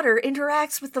the water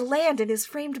interacts with the land and is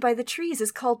framed by the trees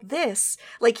is called this.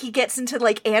 Like, he gets into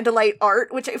like Andalite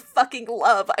art, which I fucking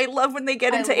love. I love when they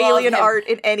get into alien art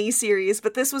in any series,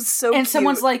 but this was so cute.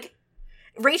 Someone's like,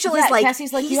 Rachel is like,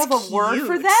 Cassie's like, you have a word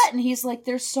for that? And he's like,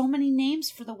 there's so many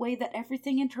names for the way that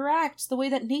everything interacts, the way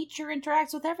that nature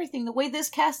interacts with everything, the way this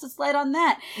casts its light on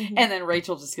that. And then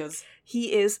Rachel just goes,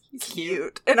 he is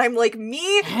cute. And I'm like,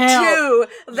 me too.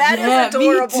 That is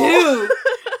adorable. Me too.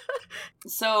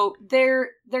 So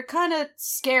they're kind of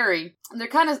scary.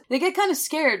 They get kind of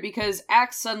scared because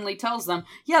Axe suddenly tells them,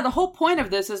 yeah, the whole point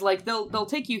of this is like they'll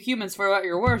take you humans for what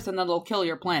you're worth and then they'll kill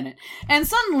your planet. And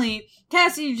suddenly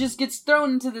Cassie just gets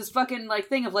thrown into this fucking like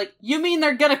thing of like, you mean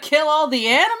they're gonna kill all the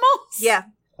animals? Yeah.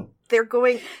 They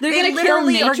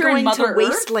literally are going to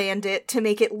wasteland it to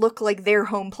make it look like their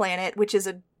home planet, which is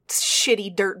a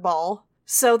shitty dirt ball.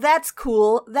 So that's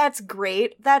cool. That's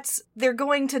great. They're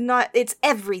going to it's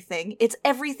everything. It's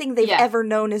everything they've ever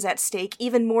known is at stake,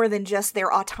 even more than just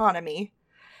their autonomy.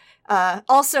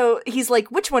 Also, he's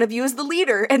like, which one of you is the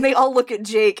leader? And they all look at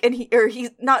Jake, and he's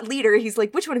not leader, he's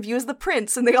like, which one of you is the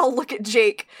prince? And they all look at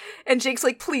Jake, and Jake's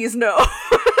like, please, no.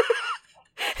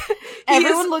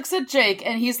 Everyone looks at Jake,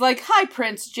 and he's like, hi,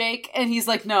 Prince Jake. And he's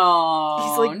like, no.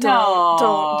 He's like,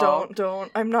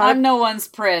 don't. I'm no one's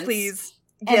prince. Please.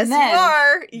 And yes, then, you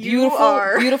are. You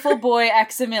are. Beautiful boy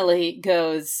Aximili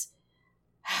goes,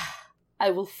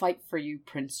 I will fight for you,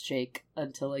 Prince Jake,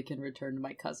 until I can return to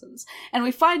my cousins. And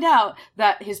we find out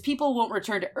that his people won't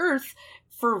return to Earth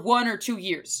for 1 or 2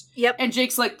 years. Yep. And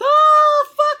Jake's like, oh,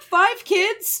 fuck, 5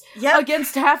 kids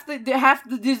against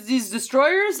these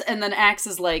destroyers? And then Axe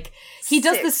is like, he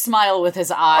does this smile with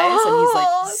his eyes, and he's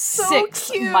like, so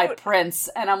 6, cute. my prince.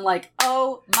 And I'm like,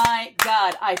 oh my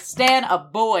god, I stan a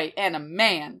boy and a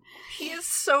man. He is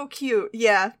so cute.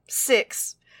 Yeah,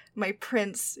 6. My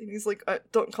prince. And he's like,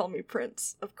 don't call me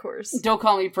prince, of course. Don't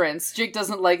call me prince. Jake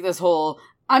doesn't like this whole,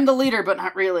 I'm the leader, but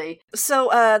not really.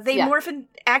 So,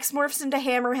 Axe morphs into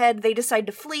Hammerhead. They decide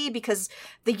to flee because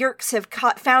the Yeerks have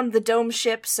found the dome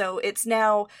ship, so it's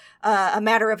now a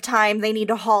matter of time. They need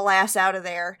to haul ass out of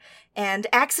there. And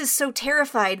Axe is so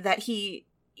terrified that he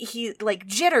like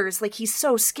jitters, like he's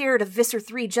so scared of Visser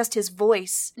 3, just his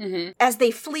voice. Mm-hmm. As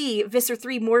they flee, Visser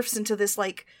 3 morphs into this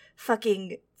like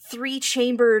fucking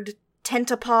 3-chambered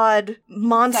tentapod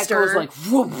monster. That goes like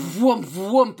whoomp, whoomp,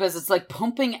 whoomp as it's like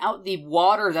pumping out the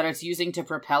water that it's using to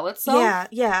propel itself.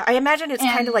 Yeah. I imagine it's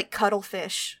kind of like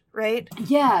cuttlefish, right?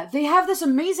 Yeah, they have this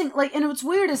amazing, like, and what's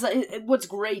weird is that what's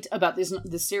great about this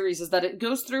series is that it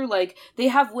goes through, like, they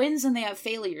have wins and they have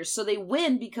failures. So they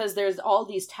win because there's all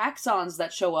these taxons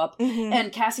that show up,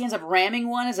 and Cassie ends up ramming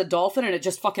one as a dolphin, and it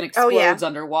just fucking explodes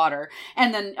underwater.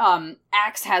 And then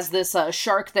Axe has this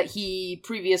shark that he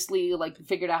previously, like,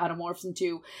 figured out how to morph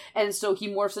into, and so he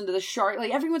morphs into the shark.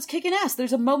 Like, everyone's kicking ass.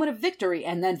 There's a moment of victory,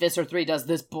 and then Visser 3 does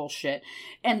this bullshit.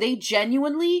 And they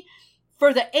genuinely,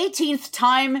 for the 18th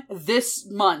time this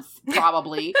month,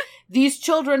 probably, these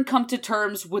children come to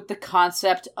terms with the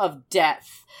concept of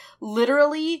death.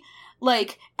 Literally,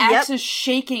 like, Axe is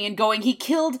shaking and going, he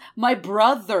killed my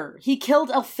brother. He killed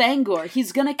Elfangor.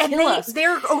 He's gonna kill us.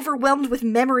 They're overwhelmed with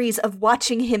memories of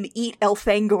watching him eat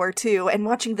Elfangor, too, and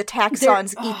watching the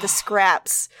taxons eat the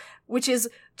scraps, which is,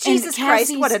 Jesus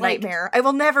Christ, what a nightmare. I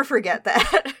will never forget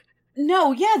that.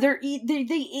 No, yeah,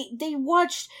 they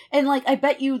watched, and like I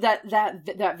bet you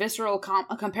that visceral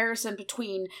comparison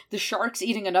between the sharks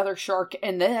eating another shark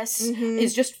and this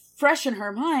is just fresh in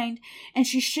her mind, and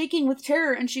she's shaking with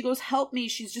terror, and she goes, help me.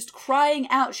 She's just crying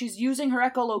out. She's using her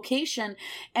echolocation,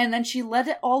 and then she let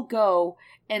it all go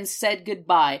and said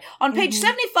goodbye. On page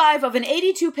 75 of an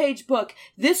 82-page book,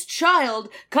 this child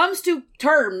comes to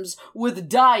terms with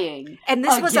dying. And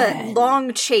this was a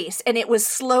long chase, and it was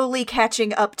slowly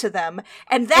catching up to them.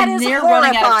 And that is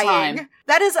horrifying.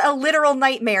 That is a literal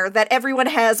nightmare that everyone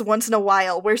has once in a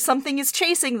while, where something is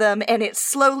chasing them, and it's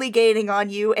slowly gaining on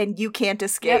you, and you can't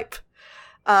escape.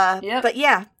 But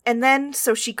yeah, and then,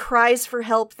 so she cries for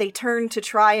help. They turn to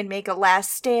try and make a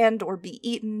last stand or be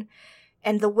eaten.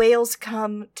 And the whales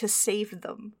come to save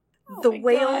them. The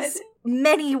whales,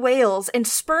 many whales and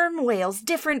sperm whales,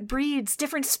 different breeds,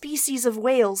 different species of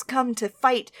whales come to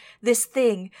fight this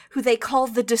thing who they call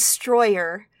the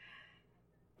Destroyer.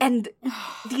 And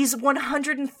these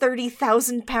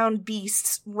 130,000-pound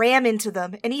beasts ram into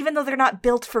them, and even though they're not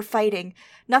built for fighting,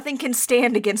 nothing can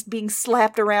stand against being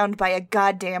slapped around by a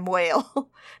goddamn whale.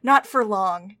 Not for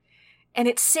long. And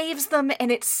it saves them,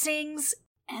 and it sings.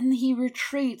 And he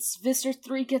retreats. Visser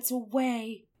 3 gets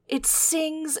away. It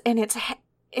sings, and it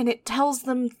tells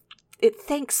them, it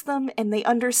thanks them, and they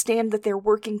understand that they're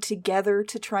working together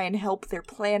to try and help their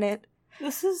planet.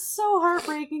 This is so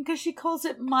heartbreaking because she calls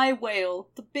it my whale.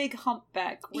 The big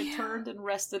humpback returned and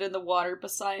rested in the water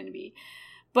beside me.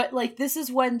 But, like, this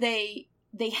is when they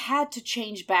had to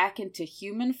change back into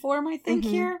human form, I think,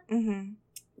 here. Mm-hmm.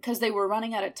 Because they were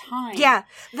running out of time. Yeah,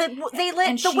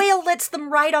 the whale lets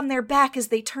them ride on their back as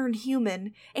they turn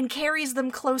human and carries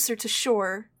them closer to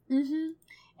shore. Mm-hmm.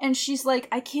 And she's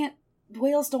like,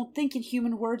 whales don't think in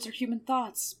human words or human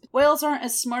thoughts. Whales aren't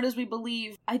as smart as we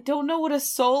believe. I don't know what a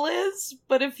soul is,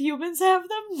 but if humans have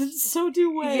them, then so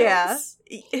do whales. Yeah,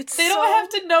 they don't have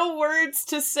to know words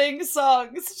to sing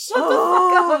songs. Shut the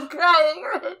fuck up, I'm crying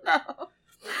right now.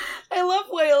 I love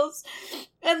whales.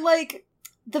 And, like,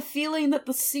 the feeling that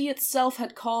the sea itself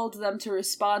had called them to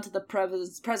respond to the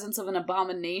presence of an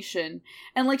abomination.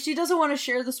 And, like, she doesn't want to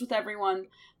share this with everyone,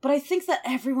 but I think that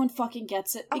everyone fucking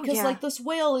gets it. Because, like, this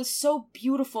whale is so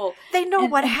beautiful. They know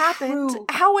what happened. True.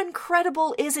 How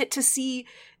incredible is it to see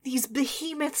these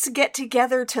behemoths get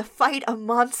together to fight a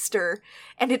monster,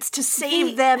 and it's to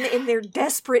save them in their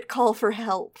desperate call for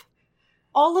help.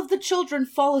 all of the children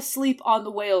fall asleep on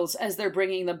the whales as they're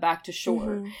bringing them back to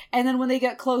shore. Mm-hmm. And then when they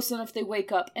get close enough, they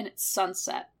wake up and it's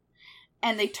sunset.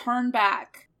 And they turn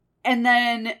back. And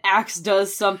then Axe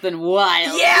does something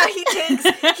wild. Yeah, he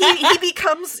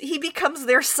becomes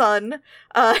their son.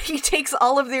 He takes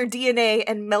all of their DNA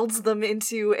and melds them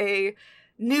into a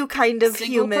new kind of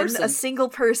a single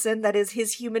person that is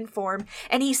his human form.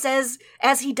 And he says,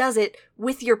 as he does it,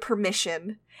 with your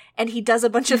permission. And he does a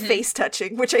bunch of face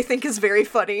touching, which I think is very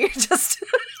funny. Just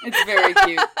it's very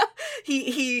cute.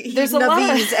 he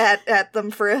navies at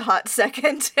them for a hot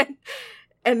second,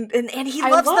 and he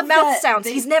loves the mouth sounds.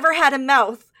 He's never had a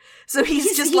mouth. So he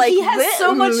has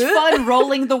so much fun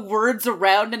rolling the words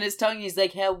around in his tongue. He's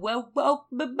like, choyoyois.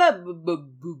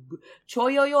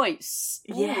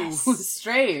 Yes. Ooh,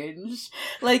 strange.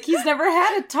 Like, he's never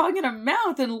had a tongue and a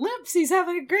mouth and lips. He's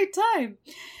having a great time.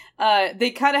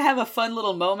 They kind of have a fun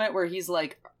little moment where he's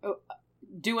like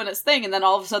doing his thing, and then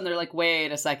all of a sudden they're like,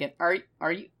 wait a second, are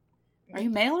you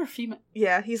male or female?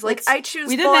 Yeah, he's like, I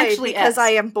choose boy because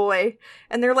I am boy.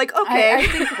 And they're like, okay. I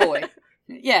think boy.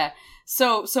 Yeah.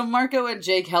 So Marco and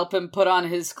Jake help him put on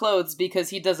his clothes because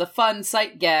he does a fun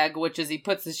sight gag, which is he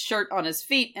puts his shirt on his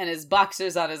feet and his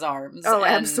boxers on his arms. Oh,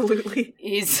 absolutely.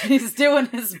 He's doing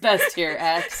his best here,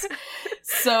 Axe.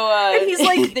 So and he's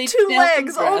like, 2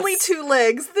 legs, only 2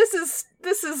 legs.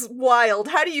 This is wild.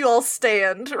 How do you all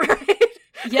stand, right?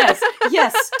 Yes,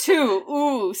 2.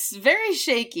 Ooh, very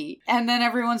shaky. And then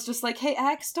everyone's just like, hey,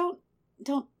 Axe, don't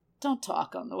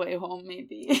talk on the way home,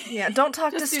 maybe. Yeah, don't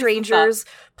talk to strangers.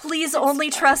 Please only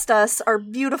trust us, our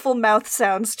beautiful mouth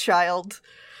sounds, child.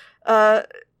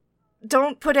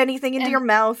 Don't put anything into your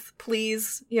mouth,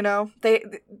 please. You know, they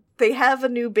have a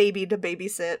new baby to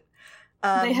babysit.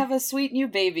 They have a sweet new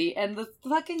baby, and the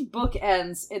fucking book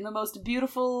ends in the most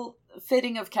beautiful,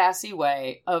 fitting of Cassie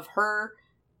way of her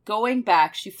going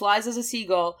back. She flies as a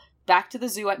seagull back to the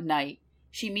zoo at night.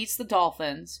 She meets the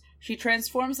dolphins. She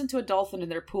transforms into a dolphin in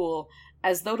their pool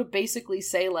as though to basically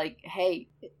say, like, hey,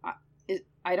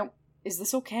 is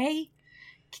this okay?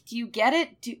 Do you get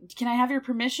it? Can I have your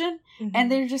permission? Mm-hmm.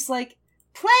 And they're just like,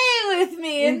 play with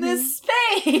me in this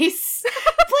space. Play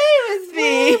with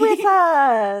me. Play with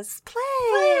us. Play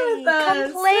with us.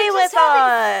 Come play with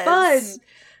us. Fun.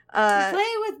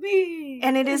 Play with me.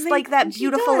 And it is like that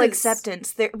beautiful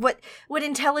acceptance. What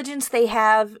intelligence they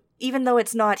have, even though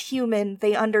it's not human,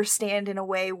 they understand in a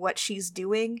way what she's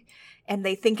doing, and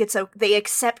they think they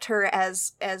accept her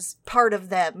as part of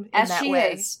them in that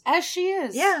way. As she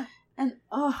is. Yeah. And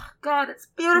oh god, it's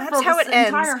beautiful. That's how it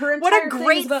ends. What a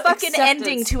great fucking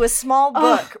ending to a small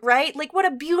book, right? Like, what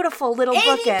a beautiful little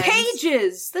book 80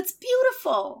 pages. That's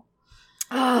beautiful.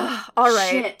 All right.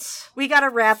 Shit. We gotta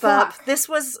wrap up. This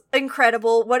was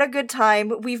incredible. What a good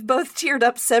time. We've both teared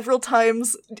up several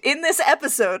times in this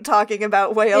episode talking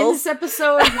about whales. In this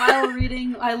episode, while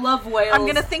reading, I love whales. I'm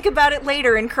gonna think about it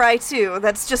later and cry too.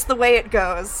 That's just the way it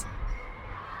goes.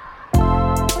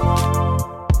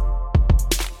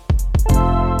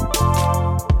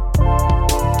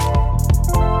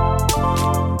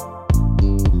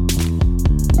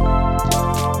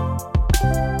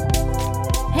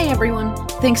 Hey everyone,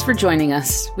 thanks for joining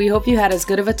us. We hope you had as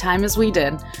good of a time as we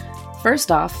did.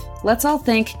 First off, let's all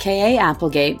thank K.A.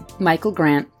 Applegate, Michael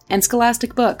Grant, and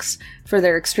Scholastic Books for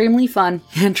their extremely fun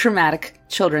and traumatic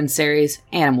children's series,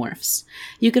 Animorphs.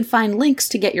 You can find links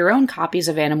to get your own copies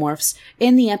of Animorphs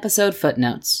in the episode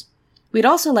footnotes. We'd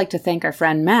also like to thank our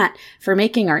friend Matt for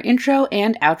making our intro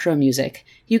and outro music.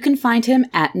 You can find him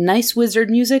at Nice Wizard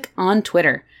Music on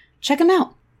Twitter. Check him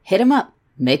out. Hit him up.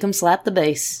 Make him slap the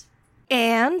bass.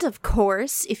 And, of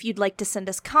course, if you'd like to send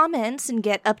us comments and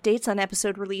get updates on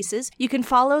episode releases, you can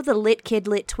follow the Lit Kid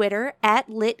Lit Twitter at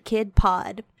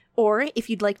LitKidPod. Or, if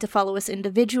you'd like to follow us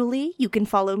individually, you can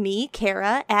follow me,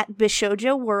 Kara, at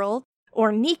Bishojo World,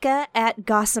 or Nika at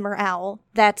Gossamer Owl.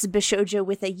 That's Bishojo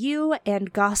with a U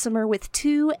and Gossamer with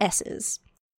 2 S's.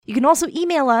 You can also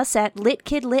email us at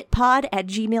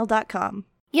litkidlitpod@gmail.com.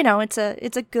 You know, it's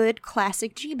a good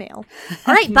classic Gmail.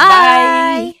 All right,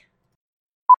 bye!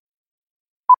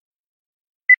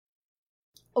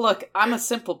 Look, I'm a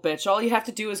simple bitch. All you have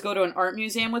to do is go to an art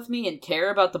museum with me and care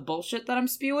about the bullshit that I'm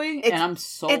spewing, and I'm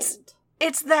sold.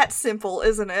 It's that simple,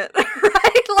 isn't it?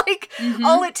 Right? Like,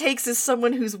 all it takes is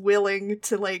someone who's willing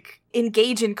to, like,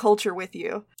 engage in culture with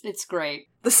you. It's great.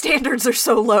 The standards are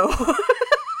so low.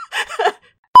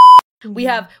 We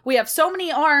have so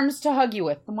many arms to hug you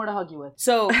with. The more to hug you with.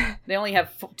 So, they only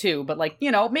have 2, but, like,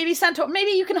 you know, maybe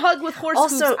you can hug with horse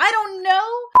hooves. I don't know.